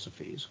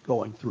philosophies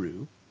going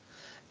through.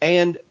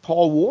 And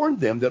Paul warned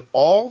them that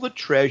all the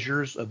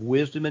treasures of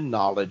wisdom and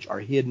knowledge are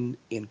hidden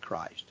in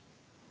Christ.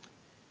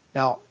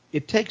 Now,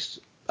 it takes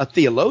a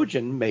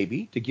theologian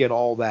maybe to get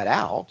all that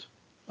out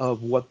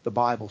of what the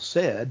Bible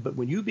said, but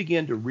when you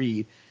begin to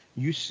read,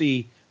 you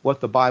see what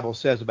the Bible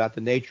says about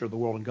the nature of the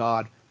world and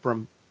God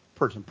from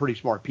some pretty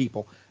smart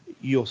people,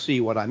 you'll see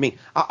what I mean.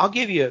 I'll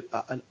give you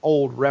an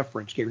old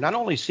reference here. Not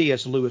only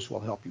C.S. Lewis will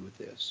help you with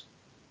this,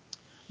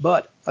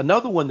 but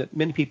another one that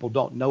many people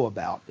don't know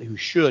about, who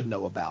should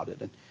know about it,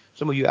 and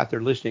some of you out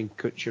there listening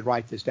should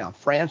write this down.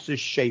 Francis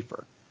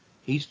Schaeffer.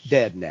 He's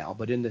dead now,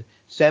 but in the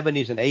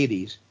 70s and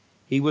 80s,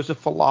 he was a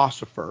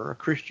philosopher, a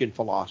Christian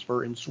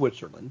philosopher in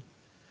Switzerland,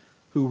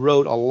 who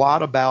wrote a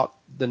lot about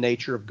the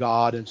nature of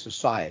God and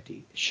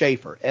society.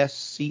 Schaeffer,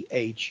 Schaeffer,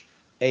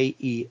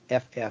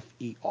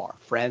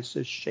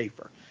 Francis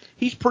Schaeffer.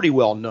 He's pretty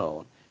well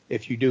known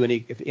if you do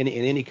in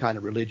any kind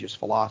of religious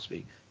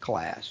philosophy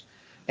class.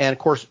 And of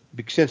course,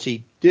 since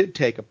he did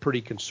take a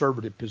pretty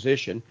conservative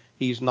position,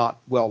 he's not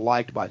well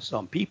liked by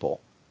some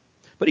people.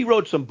 But he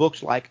wrote some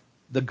books like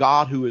The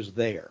God Who Is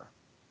There.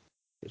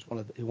 It's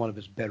one of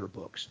his better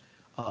books.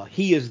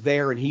 He Is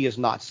There and He Is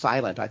Not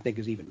Silent, I think,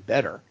 is even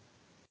better.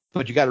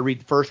 But you got to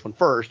read the first one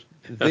first,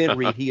 then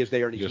read He Is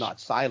There and He's Not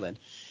Silent.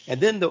 And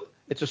then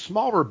it's a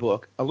smaller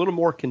book, a little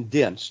more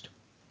condensed,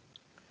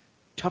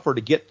 tougher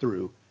to get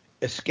through,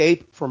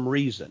 Escape from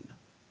Reason.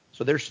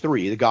 So there's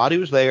three: The God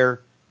Who Is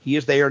There, He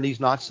Is There and He's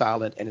Not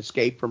Silent, and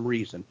Escape from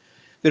Reason.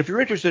 That if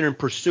you're interested in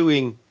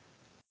pursuing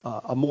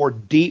a more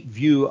deep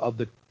view of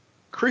the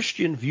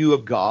Christian view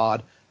of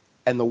God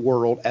and the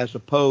world as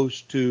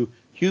opposed to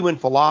human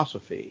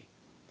philosophy,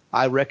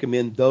 I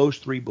recommend those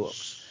three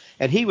books.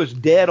 And he was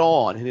dead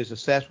on in his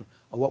assessment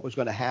of what was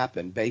going to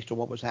happen based on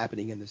what was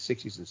happening in the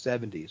 60s and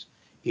 70s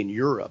in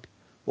Europe,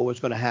 what was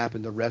going to happen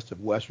in the rest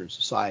of Western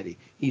society.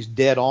 He's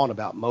dead on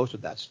about most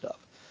of that stuff,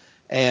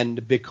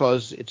 and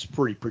because it's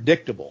pretty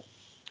predictable.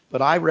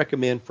 But I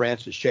recommend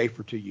Francis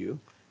Schaeffer to you,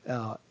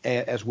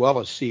 as well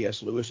as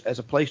C.S. Lewis, as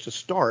a place to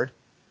start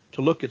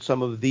to look at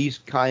some of these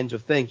kinds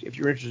of things. If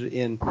you're interested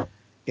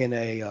in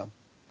a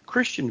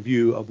Christian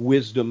view of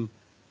wisdom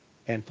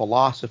and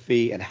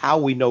philosophy and how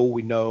we know what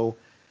we know.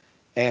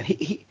 And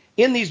he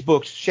in these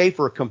books,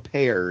 Schaeffer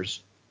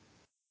compares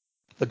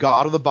the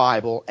God of the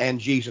Bible and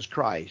Jesus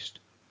Christ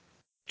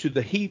to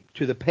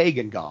the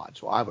pagan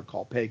gods, what I would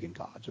call pagan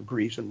gods of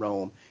Greece and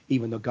Rome,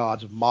 even the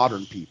gods of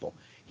modern people.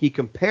 He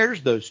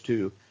compares those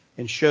two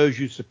and shows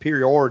you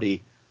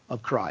superiority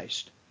of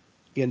Christ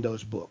in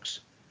those books.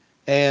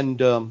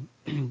 And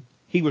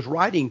he was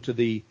writing to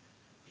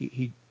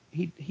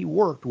he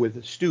worked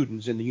with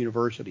students in the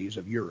universities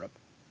of Europe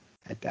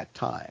at that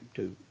time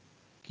to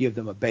give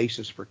them a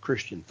basis for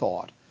Christian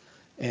thought.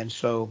 And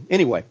so,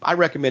 anyway, I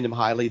recommend them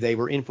highly. They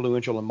were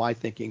influential in my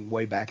thinking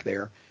way back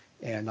there,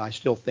 and I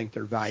still think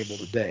they're valuable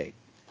today,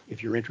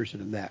 if you're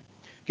interested in that.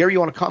 Gary, you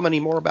want to comment any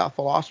more about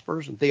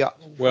philosophers and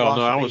Well,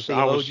 no,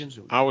 theologians?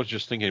 I was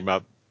just thinking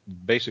about,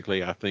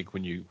 basically, I think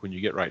when you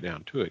get right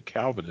down to it,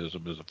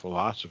 Calvinism is a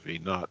philosophy,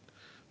 not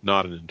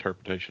an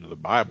interpretation of the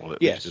Bible,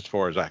 at least as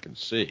far as I can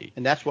see.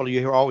 And that's what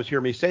you always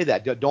hear me say,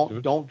 that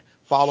don't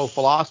follow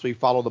philosophy,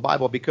 follow the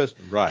Bible, because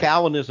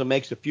Calvinism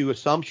makes a few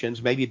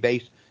assumptions, maybe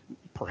based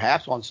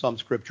perhaps on some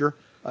scripture,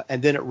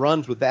 and then it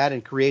runs with that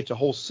and creates a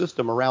whole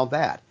system around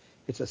that.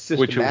 It's a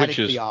systematic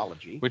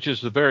theology. Which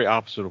is the very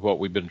opposite of what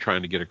we've been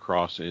trying to get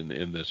across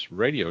in this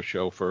radio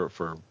show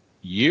for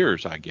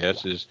years, I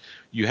guess, is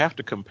you have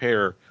to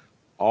compare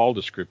all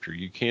the scripture.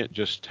 You can't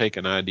just take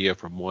an idea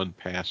from one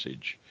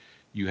passage.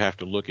 You have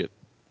to look at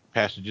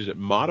passages that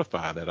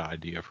modify that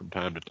idea from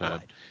time to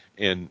time,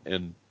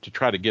 and to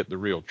try to get the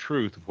real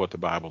truth of what the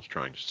Bible's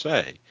trying to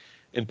say.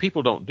 And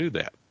people don't do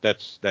that.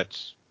 That's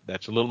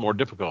a little more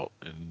difficult,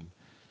 and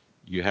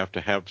you have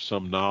to have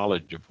some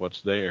knowledge of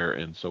what's there,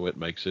 and so it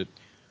makes it,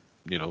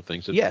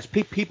 things that... Yes,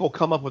 people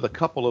come up with a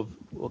couple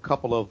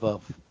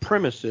of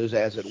premises,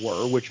 as it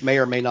were, which may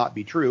or may not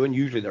be true, and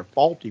usually they're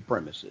faulty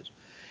premises.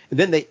 And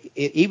then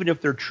even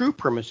if they're true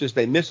premises,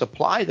 they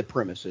misapply the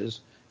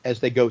premises as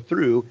they go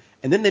through,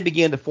 and then they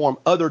begin to form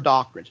other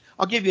doctrines.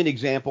 I'll give you an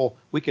example.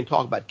 We can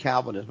talk about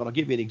Calvinism, but I'll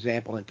give you an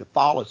example in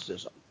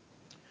Catholicism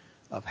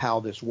of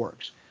how this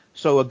works.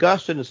 So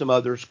Augustine and some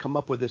others come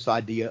up with this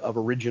idea of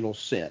original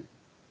sin,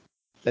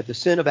 that the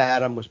sin of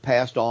Adam was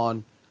passed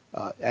on,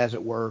 as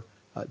it were,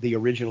 the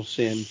original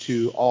sin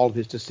to all of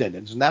his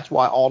descendants. And that's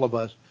why all of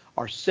us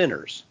are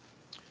sinners,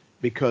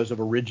 because of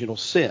original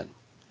sin.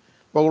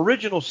 Well,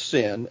 original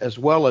sin, as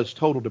well as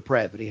total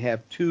depravity,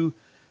 have two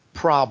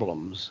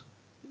problems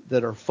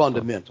that are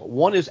fundamental.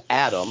 One is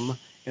Adam,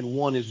 and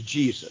one is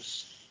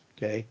Jesus.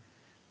 Okay,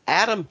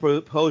 Adam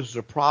poses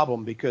a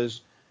problem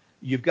because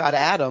you've got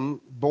Adam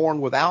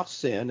born without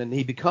sin, and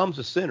he becomes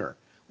a sinner.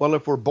 Well,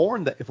 if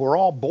we're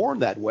all born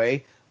that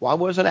way, why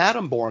wasn't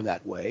Adam born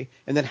that way?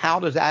 And then how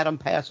does Adam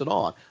pass it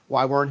on?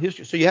 Why weren't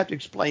his? So you have to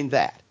explain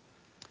that,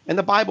 and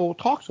the Bible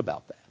talks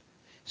about that.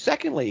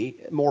 Secondly,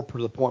 more to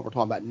the point we're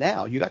talking about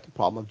now, you got the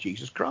problem of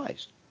Jesus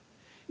Christ.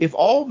 If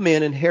all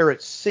men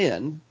inherit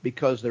sin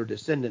because they're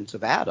descendants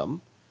of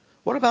Adam,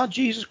 what about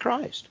Jesus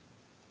Christ?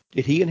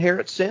 Did he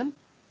inherit sin?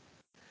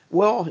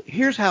 Well,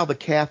 here's how the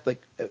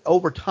Catholic,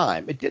 over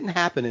time, it didn't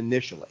happen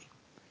initially.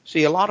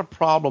 See, a lot of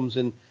problems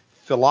in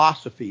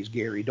philosophies,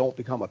 Gary, don't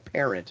become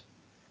apparent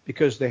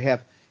because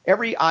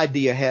every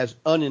idea has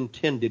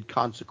unintended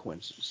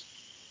consequences.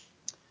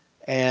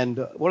 And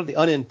what are the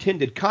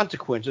unintended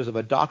consequences of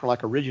a doctrine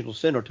like original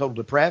sin or total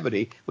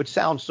depravity, which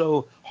sounds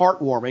so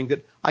heartwarming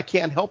that I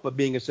can't help but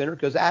being a sinner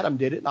because Adam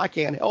did it and I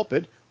can't help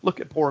it. Look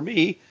at poor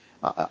me.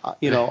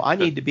 I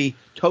need to be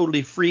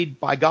totally freed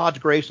by God's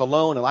grace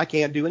alone, and I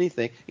can't do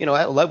anything.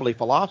 That lovely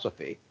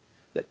philosophy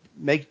that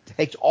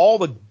takes all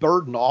the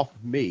burden off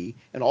of me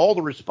and all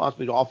the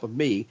responsibility off of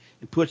me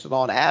and puts it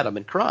on Adam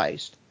and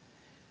Christ.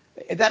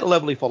 That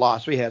lovely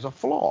philosophy has a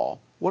flaw.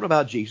 What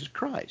about Jesus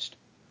Christ?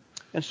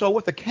 And so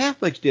what the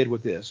Catholics did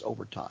with this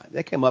over time,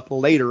 they came up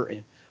later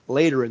in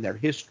their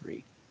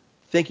history,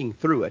 thinking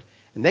through it,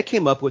 and they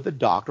came up with the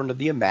doctrine of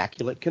the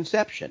Immaculate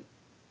Conception.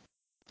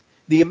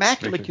 The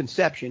Immaculate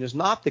Conception is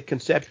not the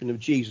conception of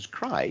Jesus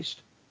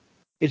Christ,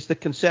 it's the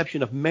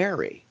conception of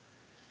Mary.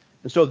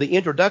 And so the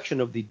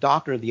introduction of the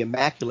doctrine of the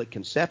Immaculate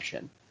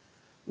Conception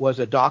was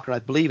a doctrine, I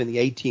believe, in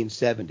the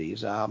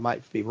 1870s. I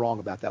might be wrong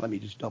about that. Let me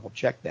just double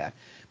check that.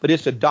 But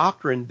it's a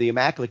doctrine, the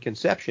Immaculate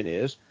Conception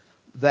is,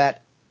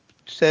 that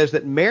says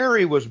that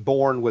Mary was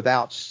born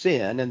without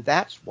sin, and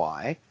that's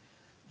why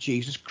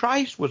Jesus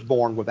Christ was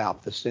born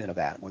without the sin of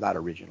Adam, without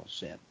original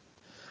sin,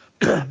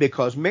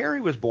 because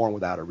Mary was born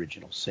without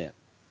original sin.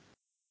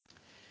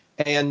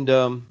 And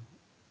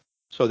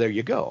so there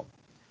you go.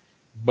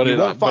 But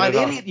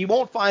you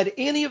won't find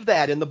any of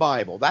that in the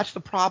Bible. That's the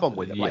problem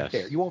with it right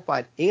there. You won't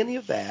find any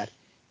of that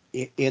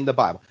in the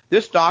Bible.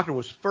 This doctrine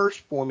was first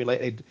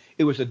formulated.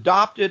 It was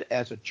adopted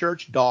as a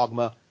church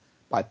dogma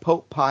by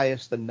Pope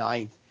Pius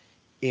IX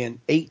in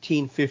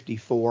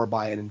 1854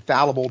 by an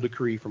infallible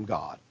decree from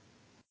God.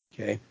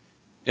 Okay?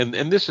 And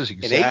this is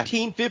exactly... In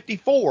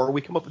 1854, we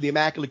come up with the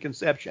Immaculate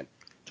Conception.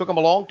 It took them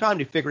a long time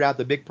to figure out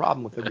the big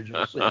problem with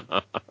original sin.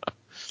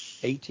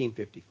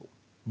 1854.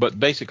 But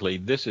basically,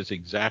 this is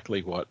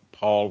exactly what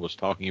Paul was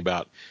talking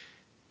about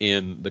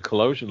in the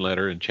Colossian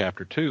letter in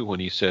chapter 2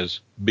 when he says,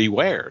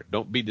 beware,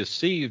 don't be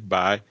deceived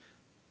by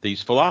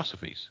these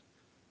philosophies,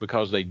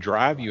 because they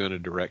drive you in a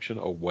direction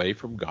away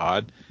from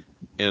God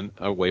and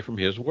away from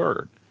his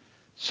word.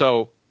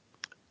 So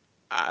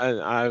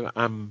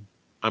I'm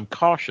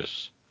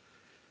cautious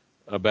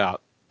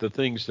about the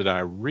things that I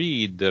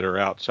read that are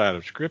outside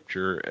of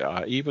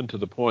Scripture, even to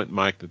the point,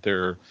 Mike, that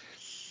there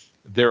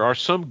are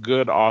some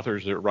good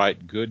authors that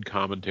write good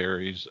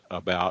commentaries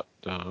about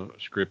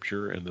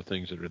Scripture and the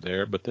things that are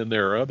there, but then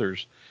there are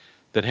others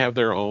that have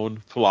their own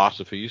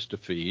philosophies to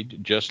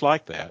feed, just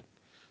like that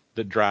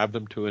that drive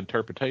them to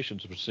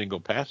interpretations of single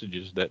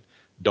passages that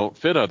don't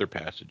fit other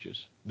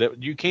passages,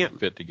 that you can't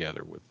fit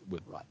together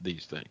with Right.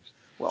 these things.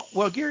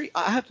 Well, Gary,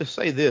 I have to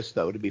say this,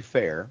 though, to be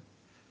fair,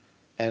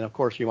 and of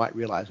course you might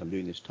realize I'm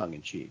doing this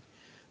tongue-in-cheek.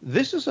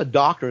 This is a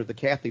doctrine of the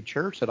Catholic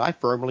Church that I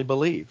firmly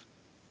believe.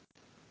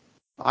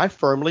 I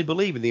firmly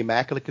believe in the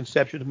Immaculate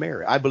Conception of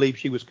Mary. I believe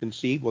she was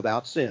conceived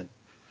without sin,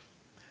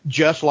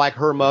 just like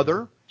her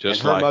mother,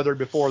 mother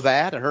before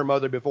that, and her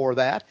mother before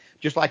that,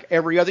 just like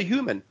every other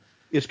human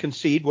is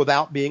conceived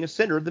without being a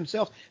sinner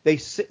themselves. They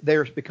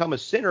become a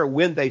sinner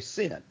when they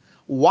sin.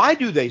 Why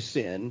do they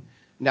sin?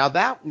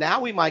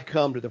 Now we might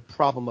come to the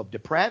problem of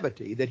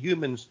depravity, that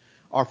humans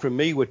are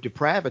familiar with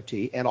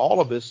depravity, and all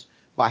of us,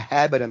 by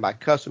habit and by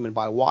custom and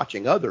by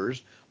watching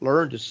others,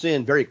 learn to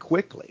sin very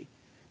quickly,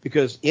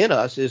 because in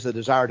us is the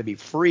desire to be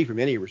free from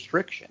any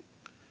restriction.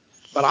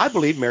 But I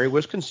believe Mary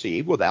was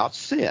conceived without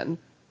sin,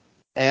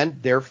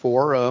 and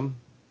therefore...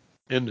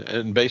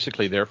 And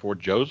basically, therefore,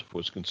 Joseph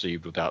was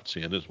conceived without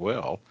sin as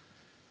well.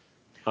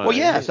 Well,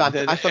 yes, I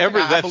that's believe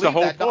the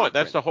whole that point. doctrine.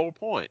 That's the whole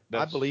point.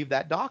 I believe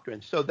that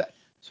doctrine. So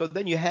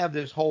then you have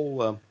this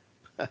whole...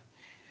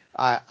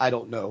 I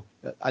don't know.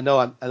 I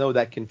know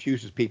that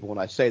confuses people when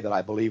I say that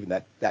I believe in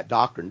that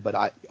doctrine, but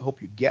I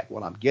hope you get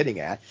what I'm getting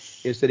at,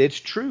 is that it's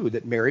true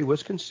that Mary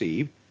was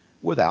conceived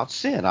without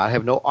sin. I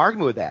have no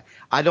argument with that.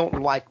 I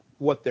don't like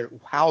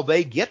how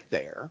they get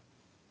there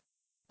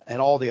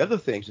and all the other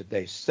things that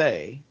they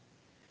say.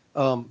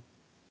 Now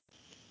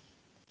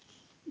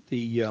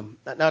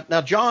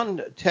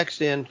John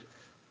texts in.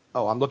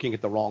 Oh, I'm looking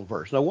at the wrong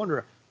verse. No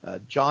wonder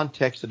John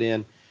texted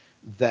in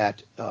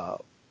that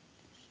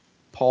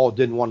Paul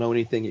didn't want to know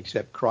anything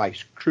except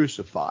Christ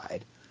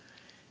crucified.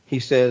 He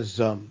says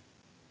in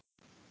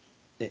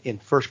 2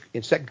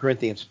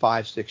 Corinthians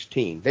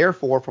 5:16,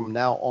 therefore from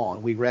now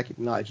on we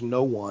recognize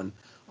no one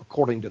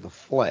according to the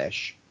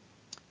flesh,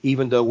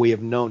 even though we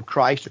have known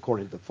Christ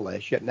according to the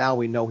flesh, yet now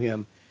we know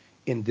him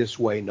in this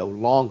way no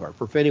longer.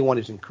 For if anyone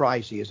is in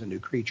Christ, he is a new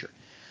creature.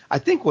 I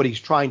think what he's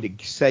trying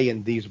to say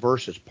in these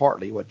verses,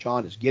 partly what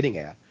John is getting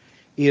at,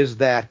 is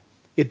that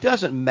it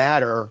doesn't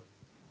matter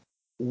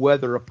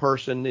whether a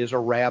person is a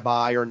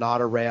rabbi or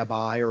not a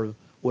rabbi or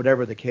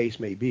whatever the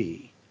case may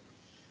be.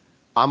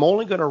 I'm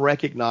only going to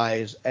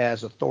recognize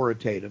as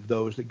authoritative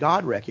those that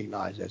God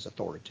recognized as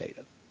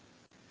authoritative.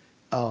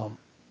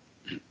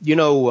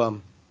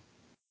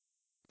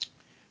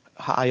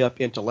 High up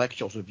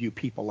intellectuals who view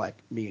people like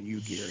me and you,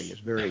 Gary, as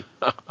very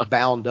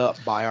bound up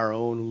by our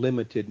own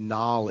limited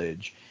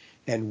knowledge,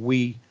 and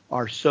we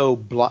are so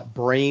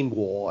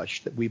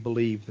brainwashed that we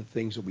believe the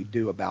things that we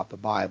do about the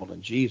Bible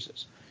and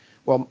Jesus.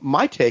 Well,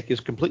 my take is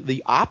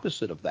completely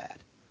opposite of that.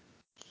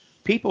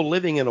 People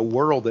living in a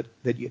world that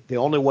the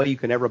only way you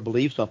can ever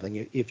believe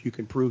something if you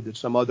can prove that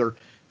some other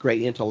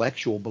great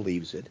intellectual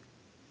believes it,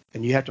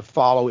 and you have to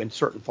follow in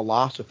certain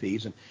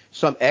philosophies, and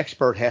some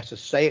expert has to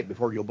say it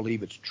before you'll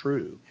believe it's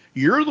true.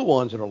 You're the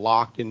ones that are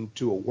locked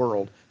into a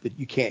world that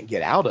you can't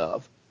get out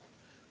of.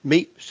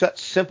 Such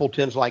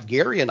simpletons like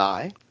Gary and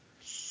I,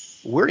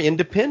 we're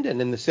independent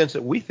in the sense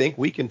that we think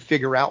we can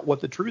figure out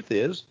what the truth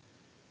is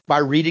by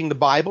reading the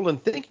Bible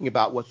and thinking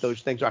about what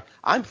those things are.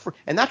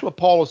 And that's what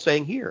Paul is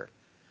saying here.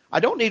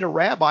 I don't need a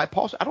rabbi.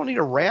 Paul said, I don't need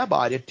a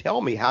rabbi to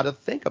tell me how to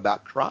think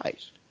about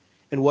Christ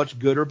and what's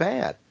good or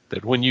bad.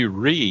 That when you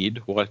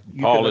read what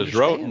Paul has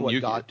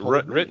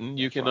written,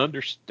 you can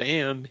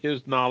understand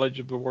his knowledge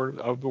of the word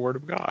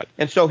of God.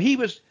 And so he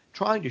was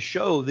trying to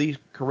show these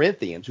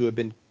Corinthians who had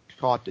been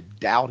taught to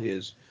doubt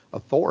his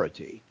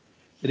authority,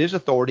 that his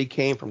authority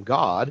came from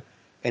God,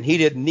 and he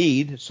didn't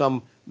need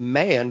some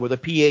man with a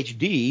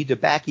PhD to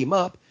back him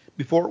up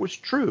before it was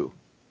true.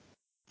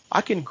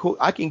 I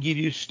can give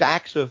you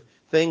stacks of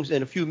things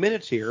in a few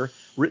minutes here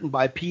written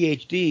by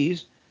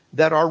PhDs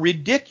that are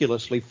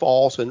ridiculously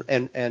false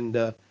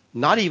and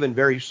not even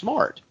very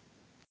smart.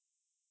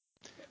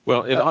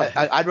 Well,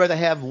 I'd rather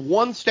have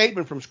one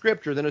statement from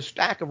Scripture than a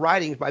stack of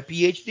writings by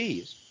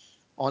PhDs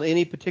on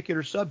any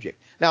particular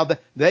subject. Now,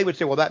 they would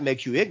say, well, that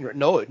makes you ignorant.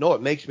 No,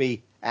 it makes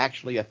me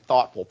actually a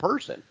thoughtful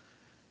person,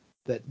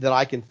 that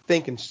I can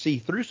think and see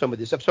through some of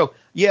this stuff. So,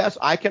 yes,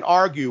 I can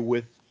argue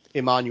with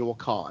Immanuel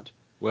Kant.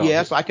 Well,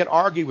 yes, I can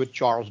argue with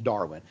Charles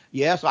Darwin.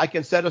 Yes, I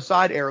can set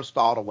aside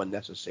Aristotle when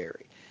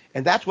necessary.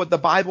 And that's what the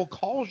Bible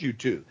calls you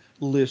to.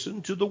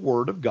 Listen to the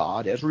Word of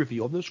God as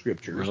revealed in the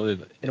Scriptures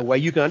in a way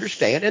you can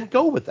understand and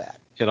go with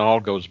that. It all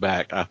goes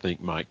back, I think,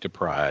 Mike, to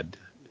pride.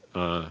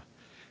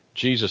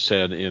 Jesus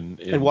said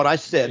in what I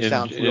said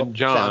sounds very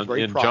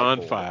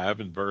John 5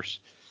 and verse,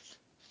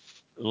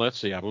 let's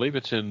see, I believe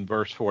it's in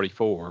verse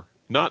 44,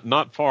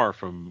 not far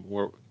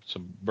from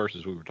some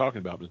verses we were talking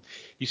about. But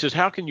he says,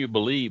 how can you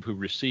believe who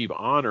receive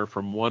honor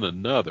from one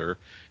another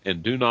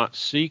and do not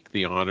seek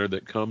the honor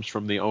that comes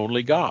from the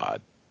only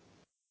God?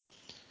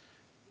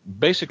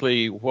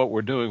 Basically, what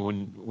we're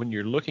doing when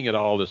you're looking at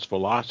all this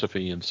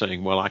philosophy and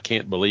saying, well, I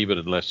can't believe it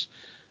unless,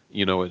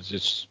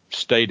 it's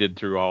stated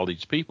through all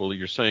these people,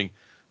 you're saying,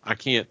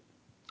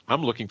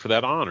 I'm looking for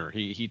that honor.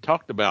 He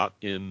talked about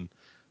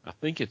I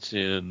think it's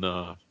in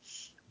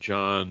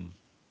John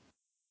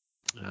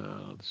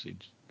let's see,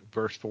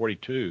 verse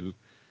 42.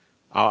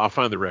 I'll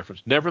find the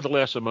reference.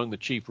 Nevertheless, among the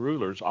chief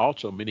rulers,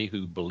 also many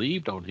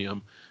believed on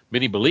him,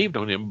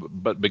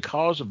 but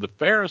because of the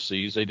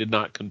Pharisees, they did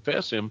not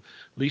confess him,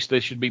 lest they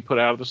should be put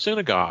out of the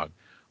synagogue.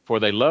 For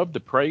they loved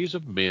the praise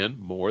of men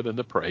more than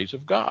the praise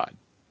of God.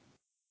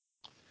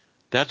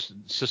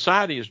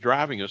 Society is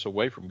driving us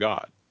away from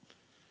God.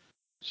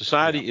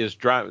 Society is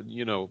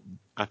driving,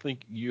 I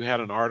think you had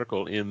an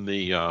article in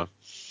the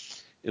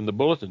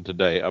bulletin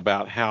today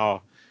about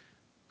how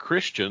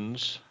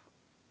Christians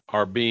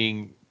are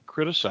being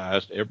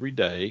criticized every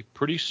day.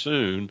 Pretty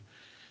soon,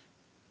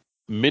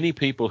 many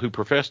people who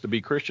profess to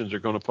be Christians are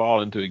going to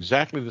fall into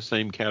exactly the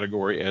same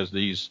category as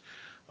these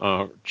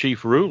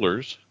chief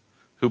rulers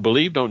who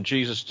believed on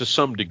Jesus to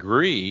some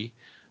degree,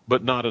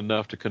 but not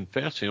enough to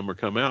confess him or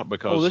come out.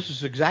 Because this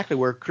is exactly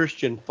where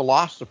Christian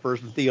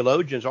philosophers and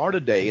theologians are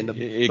today, for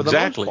the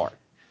most part.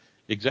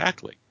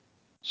 Exactly.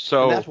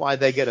 So, and that's why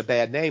they get a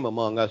bad name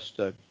among us,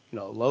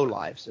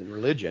 lowlifes in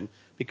religion,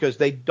 because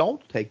they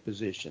don't take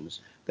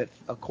positions that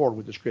accord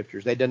with the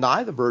Scriptures. They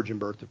deny the virgin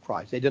birth of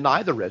Christ. They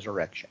deny the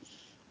resurrection.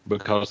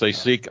 Because they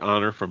seek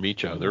honor from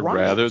each other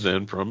rather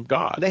than from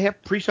God. They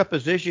have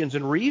presuppositions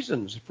and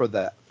reasons for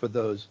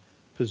those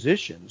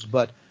positions,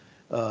 but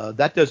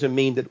that doesn't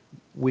mean that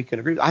we can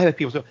agree. I have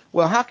people say,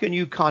 well, how can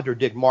you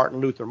contradict Martin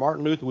Luther?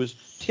 Martin Luther was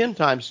 10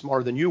 times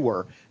smarter than you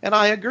were. And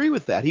I agree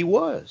with that. He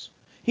was.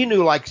 He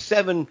knew like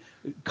 7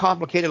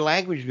 complicated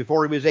languages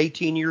before he was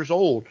 18 years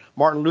old.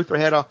 Martin Luther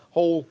had a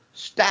whole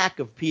stack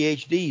of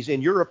PhDs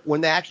in Europe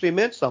when they actually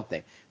meant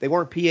something. They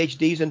weren't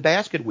PhDs in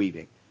basket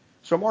weaving.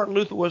 So Martin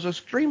Luther was an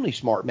extremely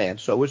smart man.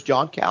 So was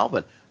John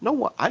Calvin.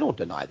 No, I don't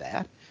deny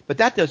that. But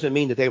that doesn't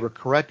mean that they were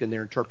correct in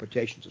their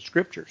interpretations of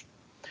Scriptures,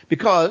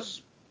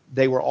 because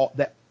they were all,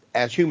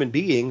 as human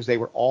beings, they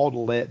were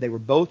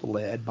both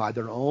led by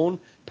their own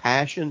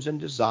passions and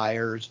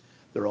desires,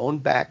 their own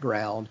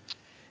background.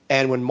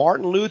 And when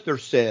Martin Luther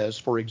says,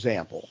 for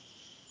example,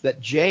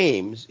 that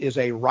James is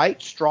a right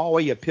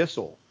strawy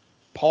epistle,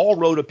 Paul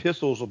wrote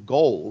epistles of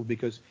gold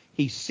because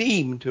he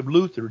seemed to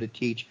Luther to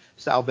teach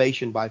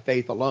salvation by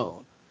faith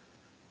alone.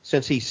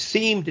 Since he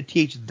seemed to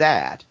teach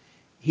that,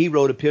 he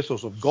wrote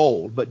epistles of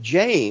gold. But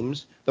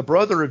James, the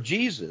brother of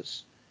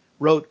Jesus,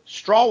 wrote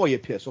strawy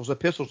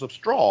epistles of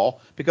straw,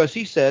 because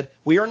he said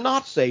we are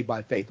not saved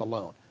by faith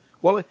alone.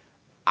 Well,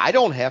 I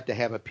don't have to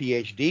have a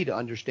PhD to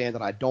understand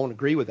that I don't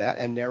agree with that,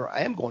 and there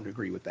I am going to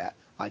agree with that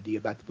idea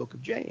about the book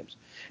of James,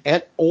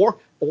 and or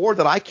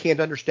that I can't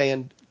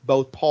understand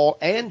both Paul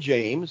and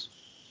James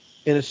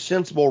in a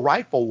sensible,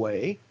 rightful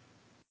way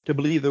to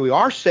believe that we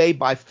are saved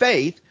by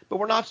faith, but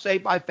we're not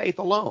saved by faith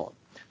alone.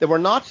 That we're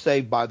not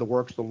saved by the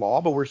works of the law,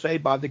 but we're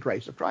saved by the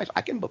grace of Christ.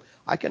 I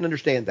can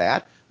understand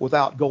that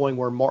without going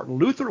where Martin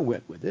Luther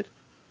went with it,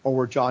 or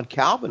where John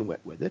Calvin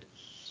went with it.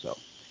 So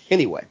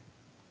anyway.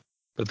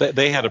 But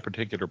they had a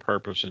particular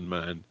purpose in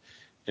mind.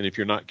 And if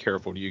you're not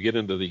careful, you get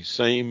into these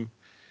same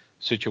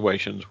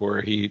situations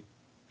where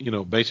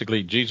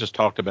basically Jesus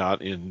talked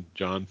about in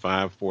John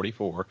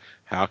 5:44,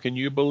 how can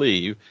you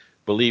believe?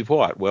 Believe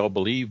what? Well,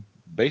 believe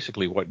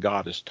basically what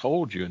God has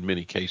told you in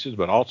many cases,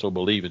 but also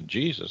believe in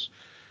Jesus,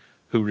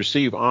 who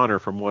receive honor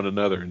from one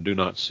another and do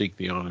not seek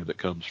the honor that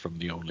comes from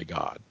the only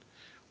God.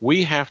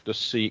 We have to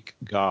seek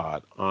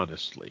God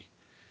honestly.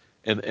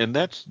 And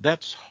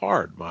that's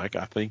hard, Mike,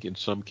 I think in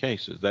some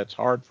cases. That's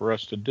hard for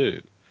us to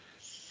do.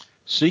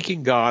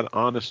 Seeking God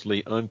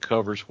honestly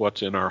uncovers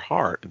what's in our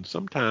heart, and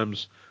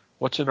sometimes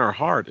what's in our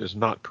heart is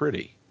not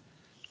pretty.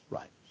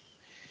 Right.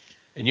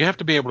 And you have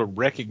to be able to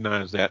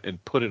recognize that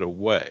and put it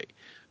away.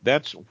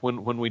 That's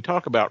when we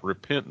talk about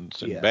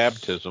repentance and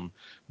baptism,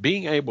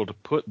 being able to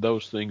put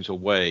those things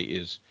away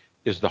is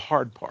the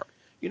hard part.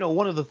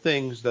 One of the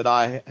things that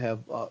I have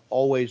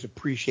always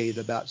appreciated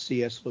about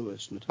C.S.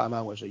 Lewis from the time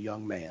I was a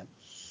young man,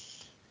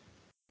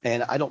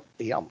 and I don't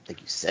think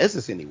he says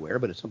this anywhere,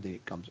 but it's something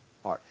that comes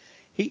apart.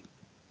 He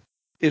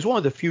is one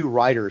of the few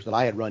writers that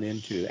I had run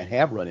into and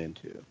have run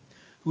into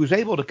who was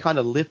able to kind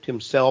of lift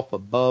himself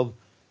above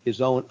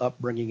his own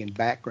upbringing and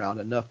background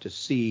enough to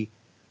see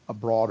a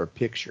broader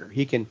picture.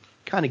 He can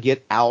kind of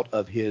get out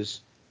of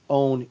his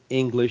own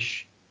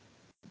English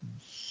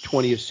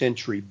 20th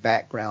century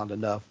background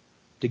enough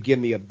to give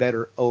me a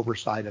better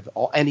oversight of it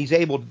all. And he's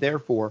able,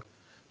 therefore,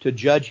 to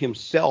judge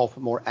himself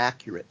more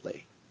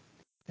accurately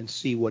and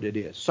see what it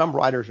is. Some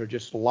writers are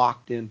just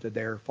locked into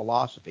their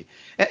philosophy.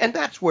 And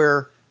that's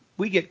where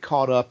we get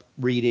caught up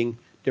reading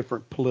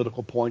different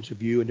political points of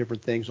view and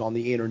different things on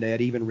the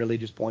internet, even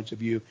religious points of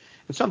view.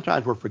 And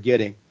sometimes we're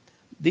forgetting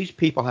these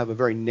people have a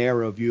very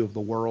narrow view of the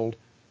world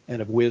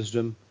and of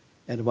wisdom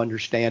and of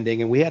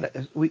understanding.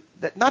 And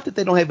not that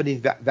they don't have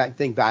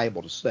anything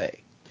valuable to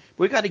say.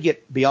 We've got to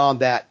get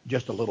beyond that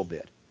just a little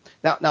bit.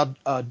 Now,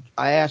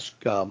 I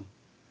asked,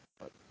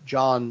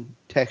 John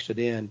texted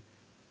in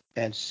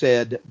and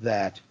said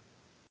that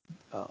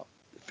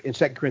in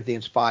 2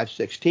 Corinthians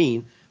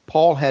 5:16,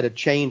 Paul had a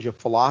change of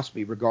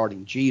philosophy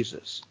regarding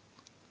Jesus.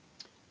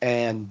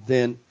 And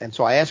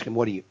so I asked him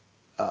what he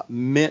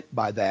meant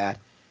by that.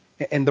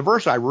 And the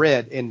verse I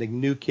read in the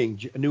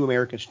New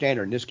American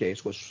Standard in this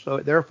case was, so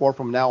therefore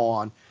from now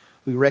on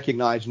we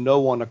recognize no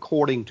one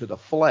according to the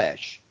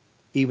flesh,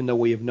 even though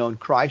we have known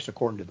Christ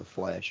according to the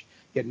flesh,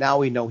 yet now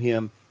we know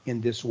him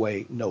in this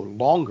way no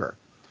longer.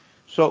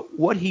 So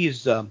what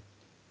he's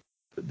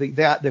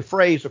the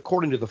phrase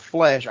according to the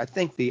flesh, I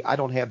think I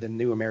don't have the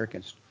New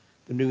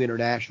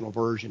International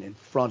Version in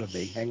front of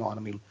me. Hang on,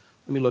 let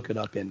me look it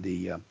up in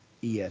the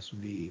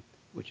ESV,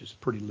 which is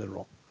pretty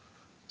literal.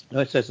 No,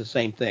 it says the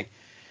same thing.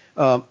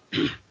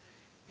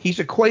 He's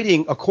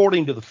equating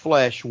according to the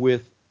flesh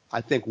with,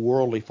 I think,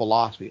 worldly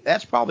philosophy.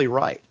 That's probably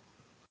right.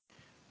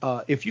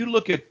 If you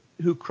look at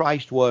who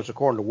Christ was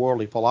according to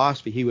worldly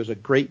philosophy, he was a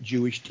great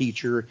Jewish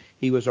teacher.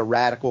 He was a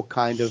radical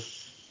kind of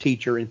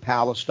teacher in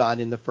Palestine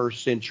in the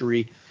first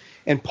century.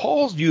 And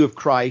Paul's view of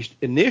Christ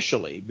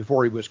initially,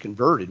 before he was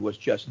converted, was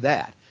just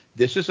that.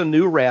 This is a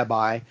new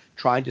rabbi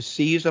trying to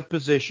seize a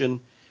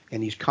position,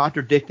 and he's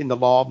contradicting the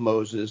law of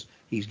Moses.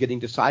 He's getting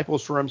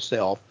disciples for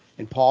himself.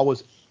 And Paul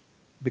was,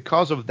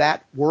 because of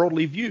that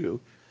worldly view,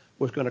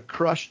 was going to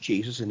crush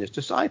Jesus and his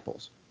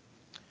disciples.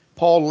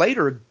 Paul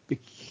later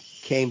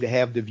came to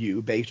have the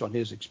view, based on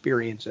his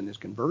experience and his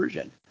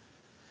conversion,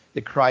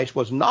 that Christ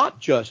was not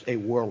just a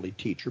worldly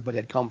teacher, but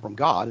had come from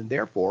God, and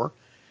therefore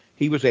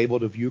he was able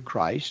to view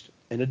Christ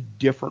in a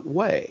different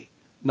way,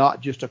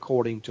 not just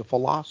according to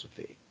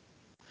philosophy.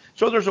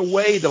 So there's a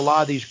way that a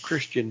lot of these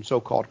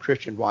so-called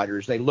Christian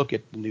writers, they look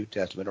at the New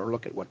Testament or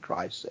look at what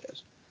Christ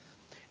says.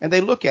 And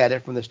they look at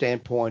it from the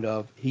standpoint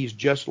of he's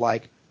just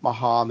like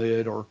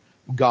Muhammad or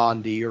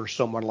Gandhi or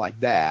someone like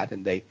that,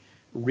 and they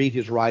read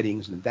his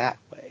writings in that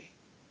way,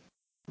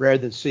 rather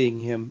than seeing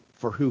him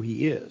for who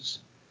he is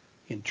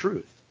in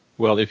truth.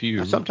 Well,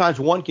 now, sometimes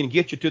one can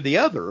get you to the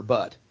other,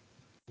 but...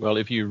 Well,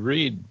 if you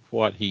read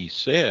what he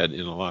said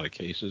in a lot of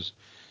cases,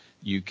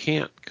 you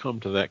can't come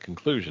to that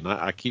conclusion.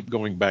 I keep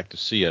going back to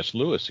C.S.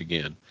 Lewis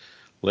again.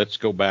 Let's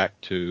go back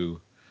to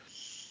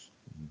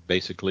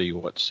basically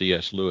what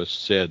C.S. Lewis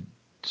said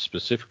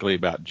specifically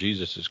about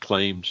Jesus'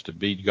 claims to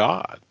be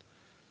God.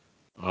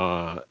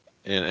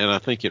 And I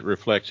think it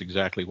reflects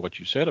exactly what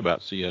you said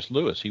about C.S.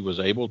 Lewis. He was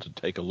able to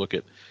take a look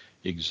at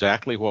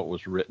exactly what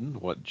was written,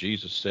 what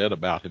Jesus said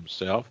about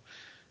himself,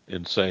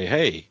 and say,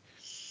 hey,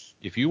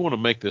 if you want to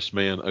make this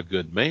man a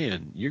good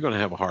man, you're going to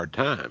have a hard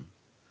time,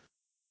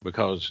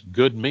 because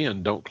good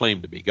men don't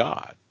claim to be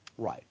God.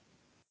 Right.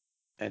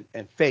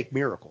 And fake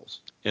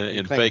miracles.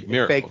 And fake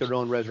miracles. Fake their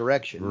own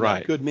resurrection.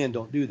 Right. Now, good men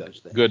don't do those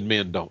things. Good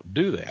men don't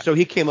do that. So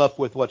he came up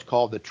with what's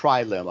called the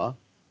trilemma,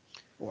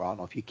 or I don't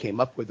know if he came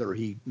up with it or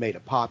he made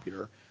it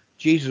popular.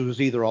 Jesus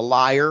was either a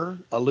liar,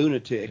 a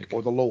lunatic,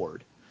 or the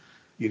Lord.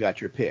 You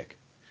got your pick.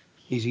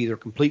 He's either a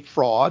complete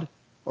fraud,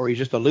 or he's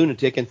just a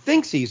lunatic and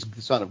thinks he's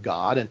the Son of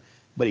God,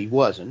 but he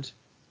wasn't,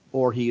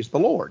 or he's the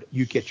Lord.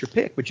 You get your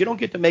pick. But you don't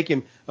get to make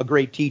him a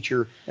great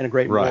teacher and a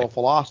great moral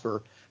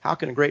philosopher. How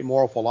can a great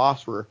moral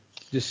philosopher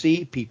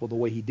deceive people the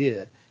way he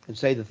did and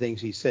say the things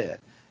he said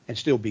and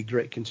still be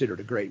considered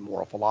a great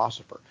moral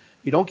philosopher?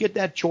 You don't get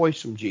that choice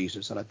from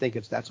Jesus, and I think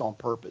that's on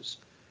purpose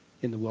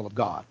in the will of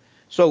God.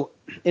 So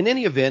in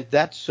any event,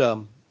 that's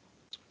a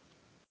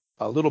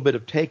little bit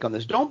of take on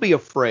this. Don't be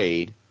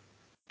afraid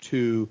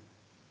to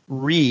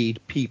read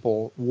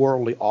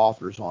worldly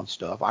authors on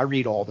stuff. I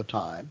read all the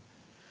time.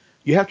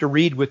 You have to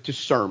read with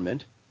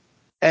discernment,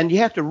 and you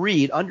have to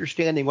read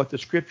understanding what the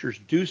scriptures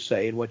do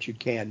say and what you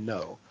can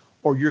know,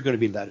 or you're going to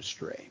be led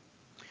astray.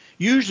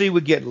 Usually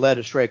we get led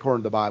astray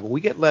according to the Bible.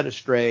 We get led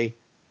astray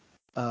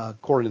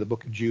according to the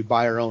book of Jude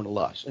by our own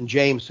lust. And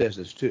James says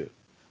this too.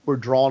 We're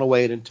drawn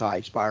away and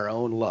enticed by our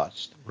own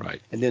lust.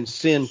 Right. And then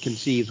sin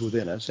conceives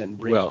within us and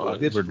brings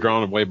forth its we're fruit.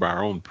 Drawn away by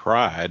our own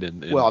pride.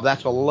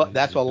 That's a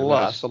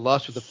lust. The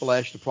lust of the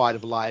flesh, the pride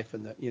of life,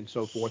 and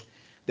so forth.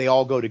 They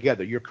all go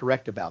together. You're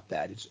correct about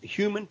that. It's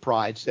human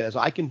pride says,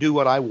 I can do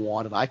what I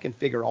want and I can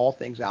figure all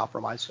things out for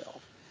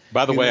myself.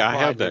 By the way, I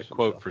have that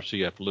quote for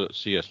C.S.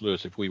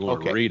 Lewis if we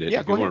want to read it. Yeah,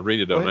 if you want to read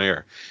it on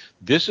air.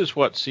 This is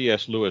what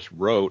C.S. Lewis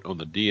wrote on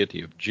the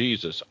deity of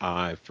Jesus.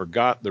 I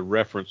forgot the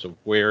reference of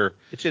where.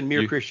 It's in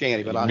Mere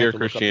Christianity, but I'll have to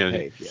look up the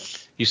page.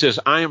 Yes. He says,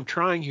 I am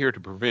trying here to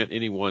prevent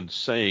anyone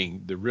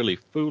saying the really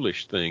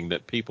foolish thing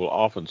that people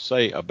often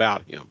say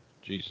about him,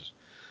 Jesus.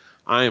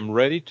 I am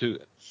ready to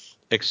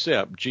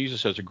accept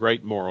Jesus as a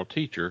great moral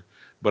teacher,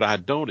 but I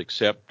don't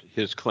accept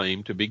his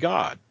claim to be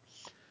God.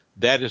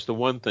 That is the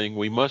one thing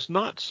we must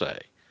not say.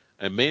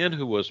 A man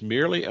who was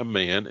merely a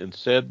man and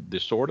said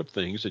the sort of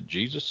things that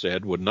Jesus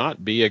said would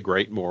not be a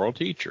great moral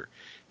teacher.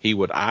 He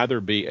would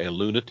either be a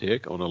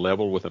lunatic on a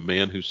level with a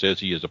man who says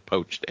he is a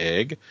poached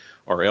egg,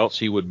 or else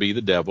he would be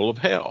the devil of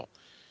hell.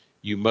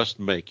 You must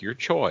make your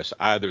choice.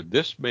 Either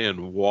this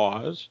man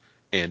was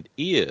and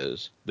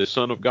is the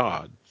Son of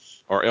God,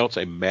 or else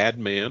a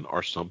madman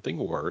or something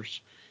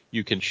worse.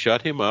 You can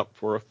shut him up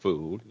for a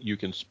fool. You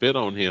can spit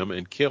on him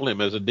and kill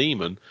him as a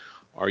demon,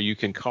 or you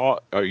can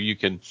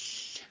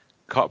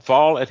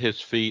fall at his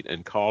feet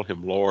and call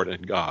him Lord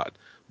and God.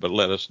 But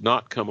let us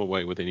not come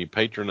away with any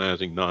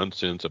patronizing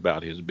nonsense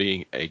about his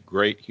being a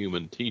great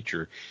human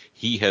teacher.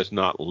 He has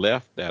not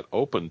left that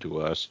open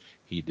to us.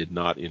 he did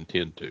not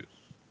intend to.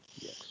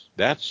 Yes.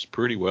 That's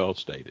pretty well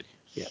stated.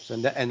 Yes,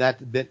 and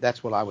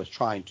that's what I was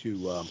trying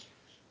to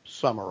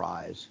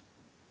summarize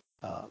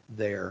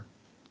there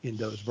in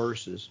those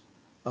verses.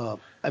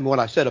 And what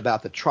I said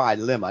about the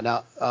trilemma.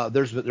 Now,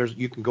 there's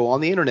you can go on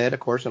the internet,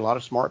 of course, and a lot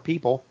of smart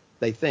people,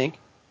 they think,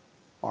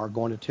 are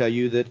going to tell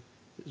you that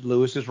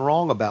Lewis is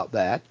wrong about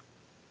that.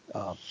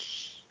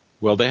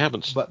 Well, they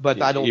haven't.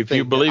 But I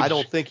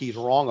don't think he's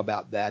wrong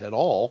about that at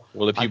all.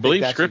 Well, if you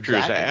believe Scripture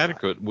is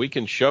adequate, right. We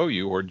can show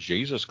you where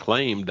Jesus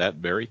claimed that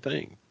very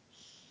thing.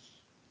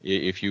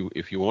 If you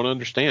want to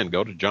understand,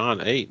 go to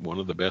John 8, one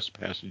of the best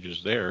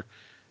passages there.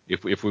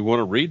 If we want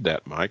to read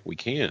that, Mike, we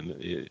can.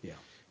 Yeah.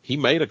 He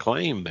made a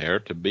claim there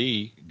to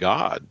be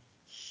God,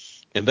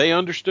 and they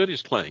understood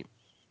his claim.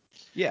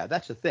 Yeah,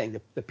 that's the thing.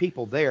 The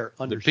people there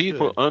understood. The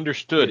people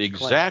understood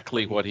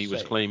exactly what he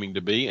was claiming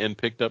to be and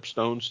picked up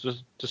stones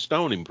to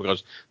stone him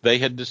because they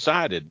had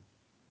decided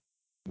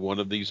one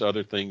of these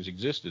other things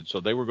existed, so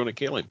they were going to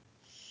kill him.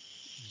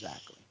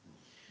 Exactly.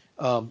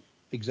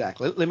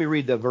 Exactly. Let me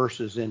read the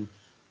verses in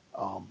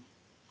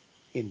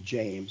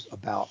James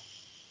about,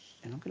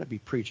 and I'm going to be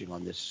preaching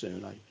on this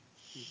soon.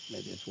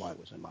 Maybe that's why it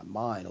was in my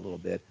mind a little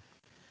bit.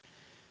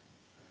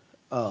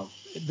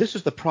 This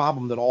is the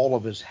problem that all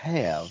of us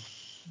have,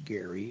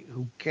 Gary,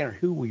 who care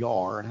who we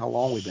are and how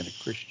long we've been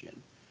a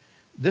Christian.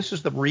 This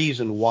is the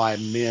reason why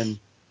men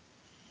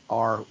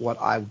are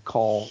what I would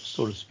call,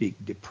 so to speak,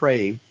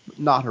 depraved,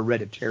 not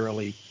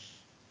hereditarily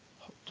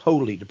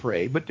totally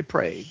depraved, but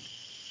depraved.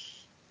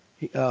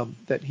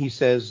 That he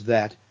says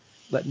that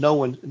let no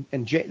one,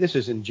 and this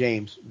is in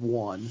James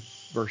 1,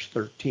 verse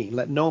 13,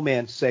 let no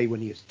man say when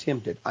he is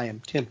tempted, I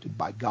am tempted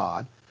by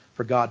God,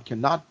 for God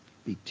cannot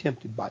be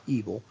tempted by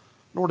evil,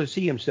 nor does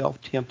he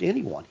himself tempt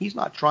anyone. He's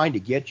not trying to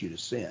get you to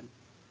sin.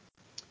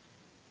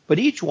 But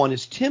each one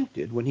is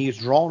tempted when he is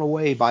drawn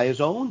away by his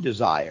own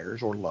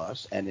desires or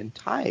lusts and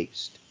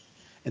enticed.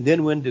 And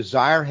then when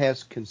desire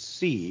has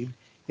conceived,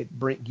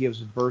 it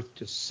gives birth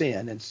to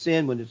sin, and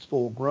sin, when it's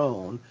full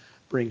grown,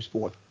 brings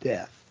forth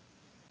death.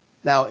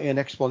 Now, in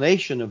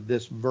explanation of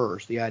this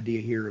verse, the idea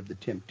here of the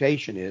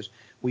temptation is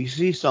we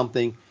see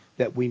something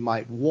that we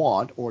might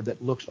want or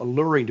that looks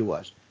alluring to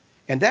us.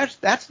 And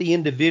that's the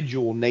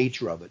individual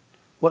nature of it.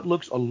 What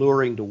looks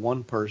alluring to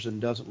one person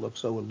doesn't look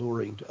so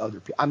alluring to other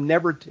people. I'm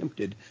never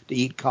tempted to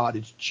eat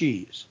cottage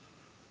cheese.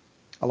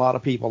 A lot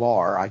of people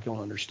are. I can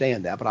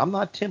understand that, but I'm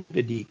not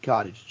tempted to eat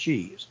cottage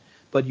cheese.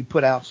 But you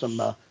put out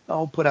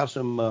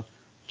some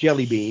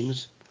jelly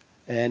beans,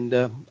 and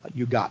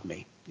you got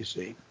me. You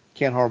see,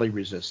 can't hardly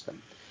resist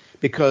them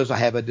because I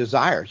have a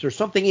desire. So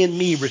something in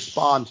me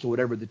responds to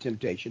whatever the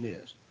temptation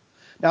is.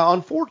 Now,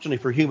 unfortunately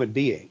for human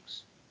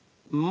beings,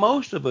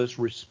 most of us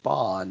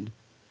respond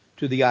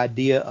to the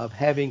idea of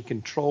having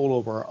control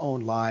over our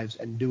own lives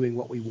and doing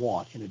what we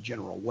want in a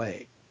general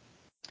way.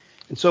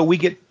 And so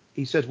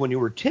he says, when you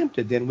were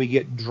tempted, then we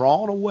get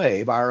drawn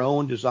away by our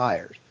own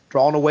desires.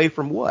 Drawn away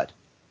from what?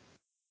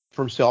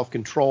 From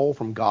self-control,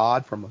 from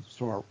God, from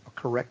a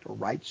correct or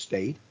right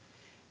state.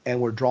 And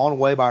we're drawn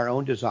away by our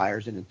own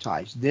desires and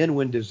enticed. Then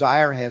when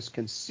desire has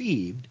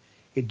conceived,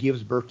 it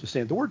gives birth to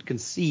sin. The word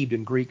conceived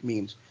in Greek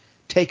means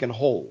taken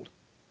hold.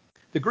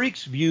 The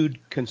Greeks viewed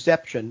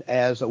conception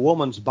as a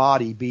woman's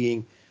body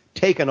being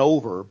taken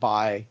over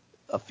by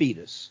a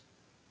fetus.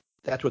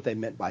 That's what they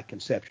meant by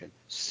conception.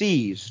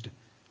 Seized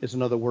is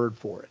another word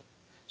for it.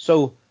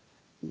 So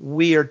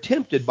we are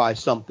tempted by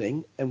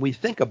something and we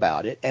think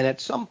about it, and at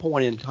some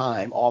point in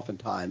time,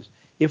 oftentimes,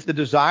 if the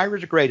desire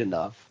is great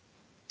enough,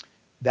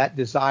 that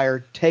desire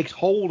takes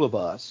hold of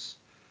us,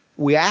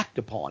 we act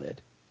upon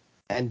it,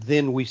 and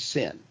then we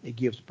sin. It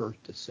gives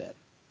birth to sin.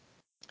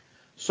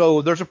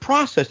 So there's a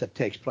process that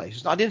takes place.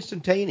 It's not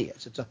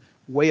instantaneous. It's a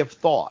way of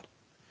thought.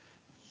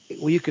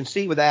 Well, you can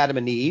see with Adam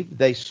and Eve,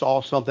 they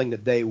saw something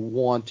that they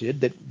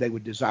wanted, that they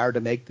would desire to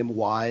make them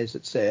wise,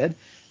 it said.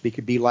 They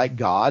could be like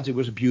gods. It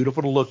was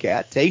beautiful to look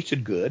at,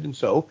 tasted good, and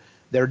so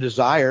their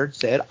desire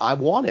said, I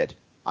want it.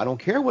 I don't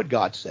care what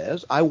God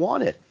says. I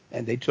want it.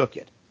 And they took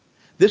it.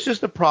 This is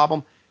the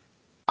problem.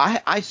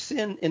 I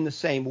sin in the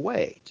same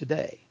way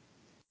today.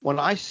 When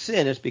I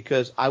sin, it's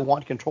because I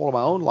want control of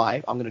my own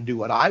life. I'm going to do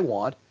what I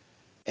want,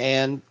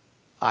 and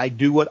I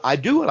do what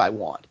I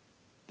want.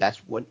 That's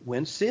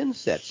when sin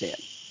sets in.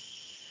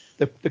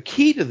 The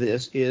key to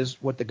this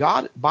is what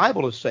the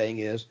Bible is saying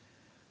is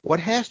what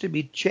has to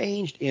be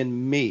changed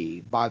in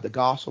me by the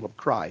gospel of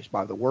Christ,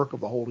 by the work of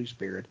the Holy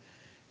Spirit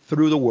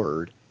through the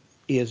Word,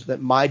 is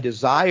that my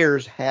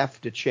desires have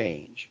to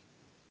change.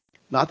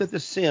 Not that the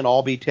sin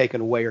all be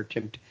taken away, or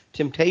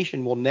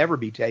temptation will never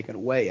be taken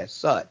away as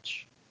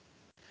such.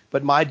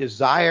 But my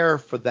desire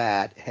for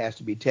that has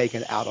to be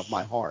taken out of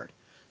my heart.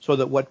 So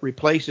that what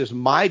replaces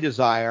my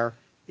desire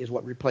is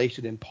what replaced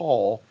it in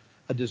Paul,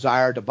 a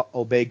desire to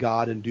obey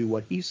God and do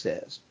what he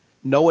says.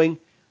 Knowing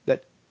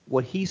that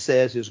what he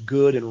says is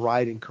good and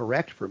right and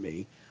correct for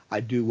me,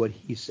 I do what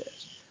he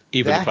says.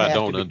 Even if I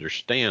don't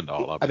understand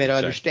all of it. I mean, I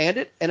understand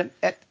it, and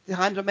at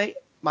times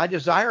my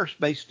desires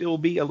may still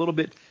be a little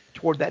bit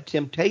toward that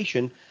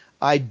temptation.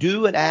 I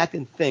do and act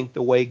and think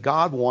the way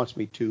God wants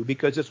me to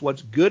because it's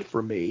what's good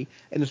for me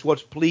and it's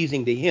what's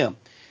pleasing to him.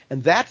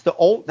 And that's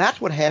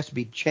what has to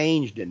be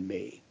changed in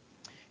me.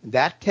 And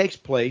that takes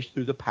place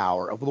through the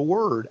power of the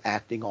Word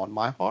acting on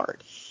my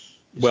heart.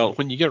 Well,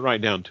 when you get right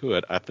down to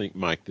it, I think,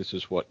 Mike, this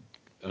is what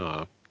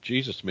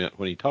Jesus meant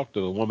when he talked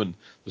to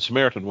the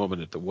Samaritan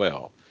woman at the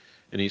well.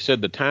 And he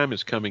said, the time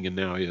is coming and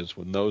now is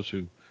when those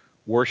who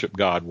worship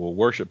God will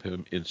worship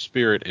him in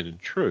spirit and in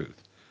truth.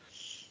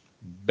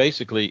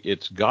 Basically,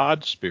 it's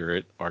God's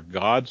spirit or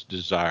God's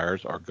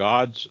desires or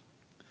God's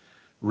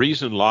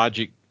reason,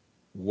 logic,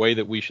 way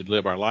that we should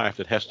live our life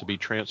that has to be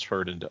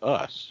transferred into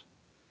us.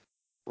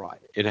 Right.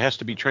 It has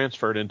to be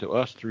transferred into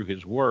us through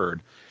his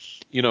word.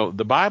 You know,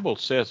 the Bible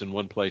says in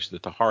one place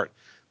that the heart,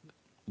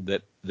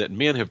 that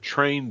men have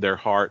trained their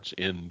hearts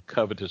in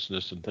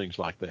covetousness and things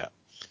like that.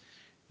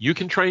 You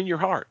can train your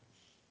heart.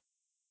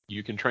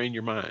 You can train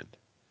your mind.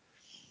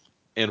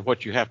 And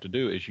what you have to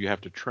do is you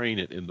have to train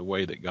it in the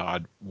way that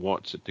God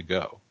wants it to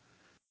go.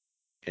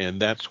 And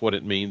that's what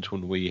it means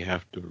when we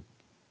have to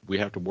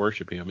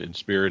worship him in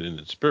spirit and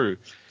in spirit.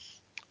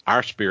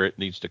 Our spirit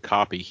needs to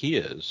copy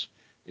his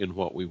in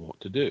what we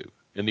want to do.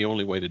 And the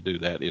only way to do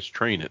that is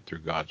train it through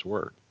God's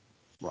word.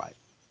 Right.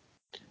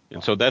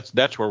 And so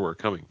that's where we're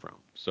coming from.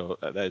 So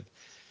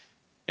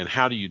and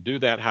how do you do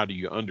that? How do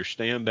you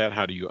understand that?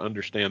 How do you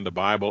understand the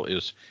Bible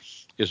is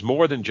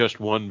more than just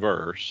one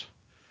verse.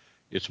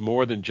 It's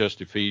more than just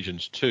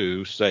Ephesians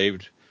 2,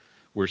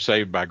 we're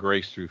saved by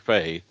grace through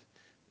faith.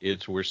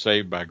 We're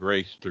saved by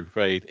grace through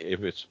faith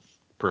if it's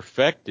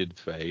perfected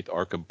faith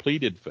or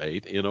completed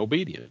faith in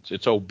obedience.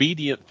 It's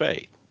obedient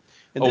faith.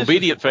 And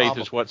obedient faith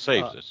is what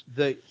saves us.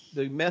 The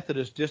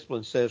Methodist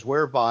discipline says,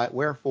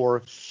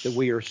 wherefore that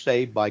we are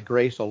saved by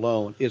grace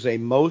alone is a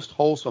most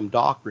wholesome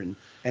doctrine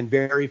and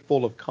very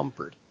full of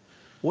comfort.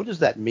 What does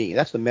that mean?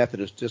 That's the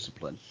Methodist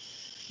discipline.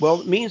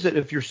 Well, it means that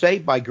if you're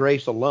saved by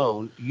grace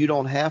alone, you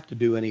don't have to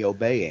do any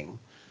obeying.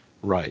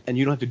 Right. And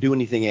you don't have to do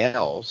anything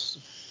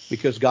else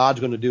because God's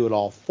going to do it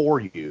all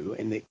for you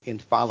in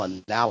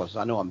final analysis.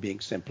 I know I'm being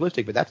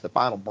simplistic, but that's the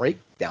final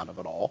breakdown of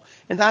it all.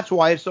 And that's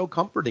why it's so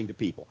comforting to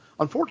people.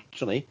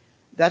 Unfortunately,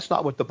 that's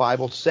not what the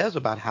Bible says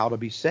about how to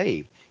be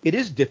saved. It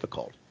is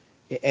difficult,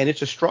 and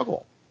it's a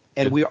struggle.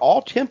 And we're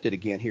all tempted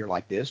again here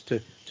like this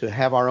to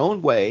have our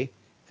own way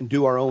and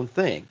do our own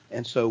thing,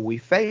 and so we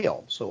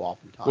fail so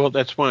oftentimes. Well,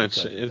 that's why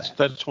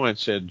that's why it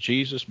said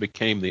Jesus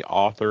became the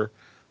author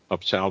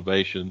of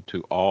salvation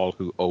to all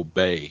who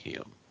obey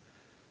him.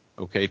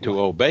 Okay, to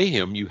obey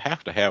him, you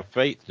have to have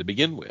faith to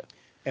begin with.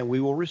 And we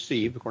will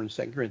receive, according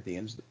to 2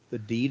 Corinthians, the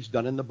deeds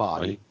done in the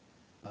body,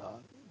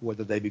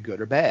 whether they be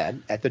good or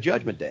bad, at the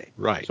judgment day.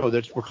 Right. So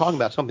we're talking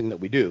about something that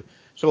we do.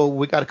 So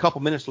we got a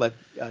couple minutes left,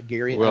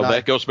 Gary. Well,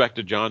 that goes back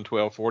to John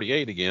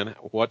 12:48 again.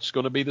 What's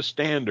going to be the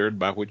standard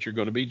by which you're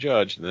going to be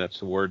judged? And that's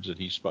the words that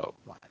he spoke.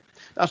 Right.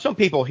 Now, some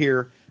people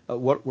hear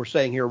what we're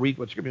saying here, read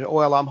what Scripture says,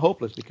 well, I'm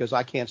hopeless because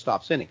I can't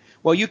stop sinning.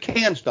 Well, you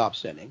can stop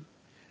sinning,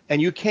 and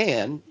you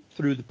can,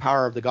 through the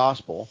power of the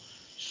gospel,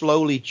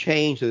 slowly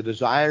change the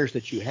desires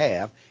that you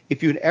have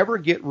if you ever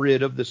get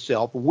rid of the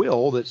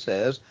self-will that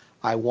says,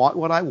 I want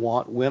what I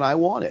want when I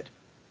want it.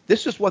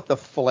 This is what the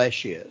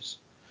flesh is.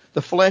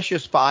 The flesh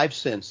is 5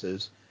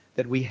 senses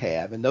that we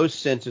have, and those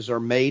senses are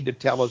made to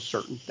tell us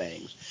certain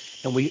things.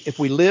 And if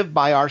we live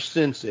by our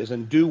senses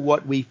and do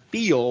what we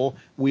feel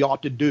we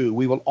ought to do,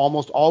 we will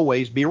almost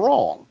always be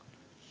wrong.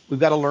 We've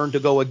got to learn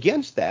to go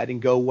against that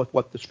and go with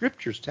what the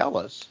Scriptures tell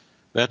us.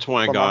 That's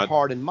why from God, our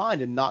heart and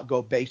mind, and not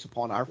go based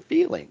upon our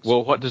feelings.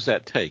 Well, what does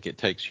that take? It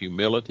takes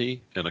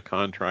humility and a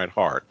contrite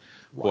heart.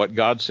 Right. What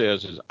God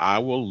says is, I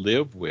will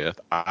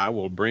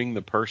bring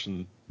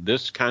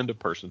this kind of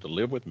person to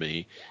live with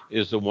me,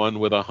 is the one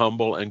with a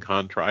humble and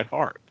contrite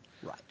heart.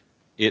 Right.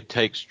 It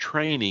takes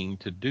training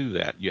to do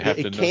that.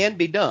 It can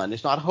be done.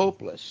 It's not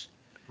hopeless.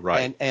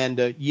 Right.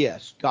 And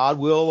yes, God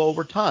will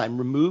over time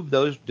remove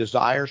those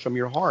desires from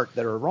your heart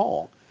that are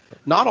wrong.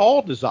 Not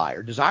all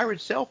desire. Desire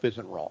itself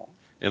isn't wrong.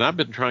 And I've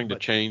been trying to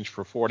change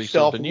for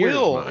 40-something years.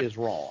 Self-will is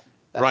wrong.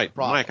 That's right,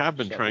 Mike, I've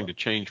been trying to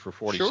change for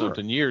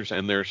 40-something years,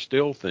 and there's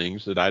still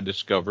things that I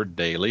discover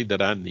daily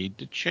that I need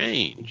to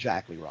change.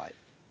 Exactly right.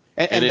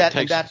 And that's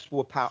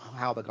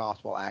how the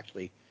gospel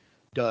actually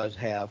does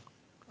have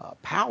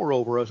power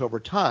over us over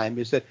time,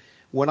 is that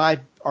when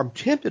I'm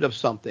tempted of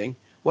something,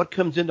 what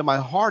comes into my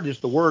heart is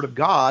the Word of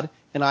God,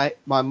 and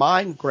my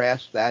mind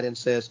grasps that and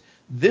says,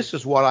 this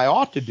is what I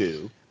ought to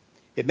do.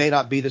 It may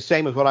not be the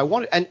same as what I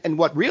wanted. And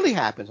what really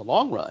happens in the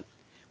long run,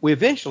 we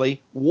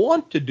eventually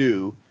want to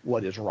do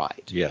what is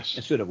right, yes,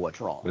 instead of what's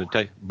wrong.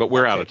 But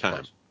we're out of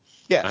time.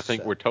 Yes. I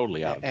think we're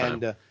totally out of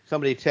time. And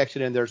somebody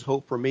texted in, there's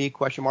hope for me, ?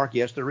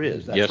 Yes, there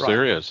is. That's yes, right.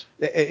 There is.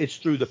 It's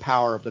through the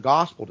power of the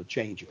gospel to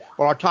change you.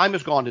 Well, our time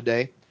is gone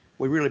today.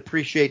 We really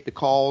appreciate the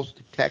calls,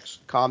 the texts,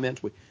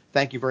 comments. We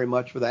thank you very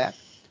much for that.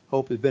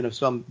 Hope it's been of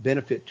some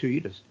benefit to you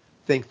to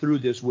think through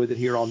this with it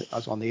here on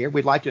the air.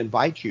 We'd like to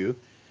invite you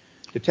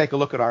to take a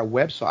look at our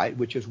website,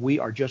 which is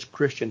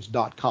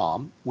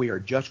wearejustchristians.com.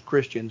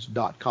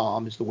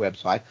 Wearejustchristians.com is the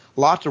website.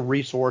 Lots of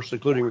resources,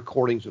 including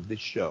recordings of this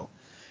show.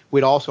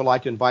 We'd also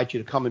like to invite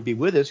you to come and be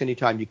with us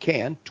anytime you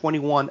can.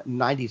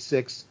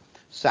 2196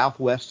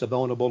 Southwest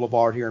Savona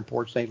Boulevard here in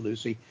Port St.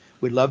 Lucie.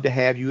 We'd love to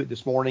have you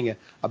this morning at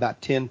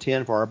about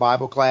 10:10 for our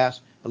Bible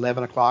class,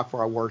 11 o'clock for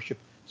our worship,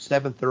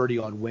 7:30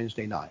 on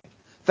Wednesday night.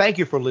 Thank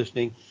you for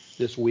listening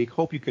this week.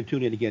 Hope you can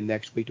tune in again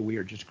next week to We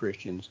Are Just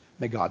Christians.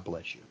 May God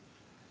bless you.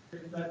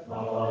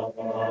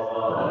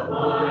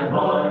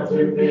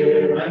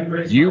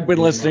 You've been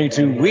listening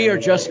to We Are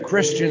Just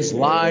Christians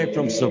live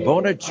from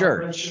Savona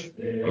Church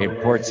in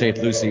Port St.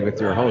 Lucie with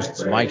your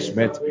hosts Mike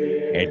Schmidt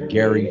and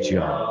Gary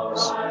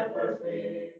Jones.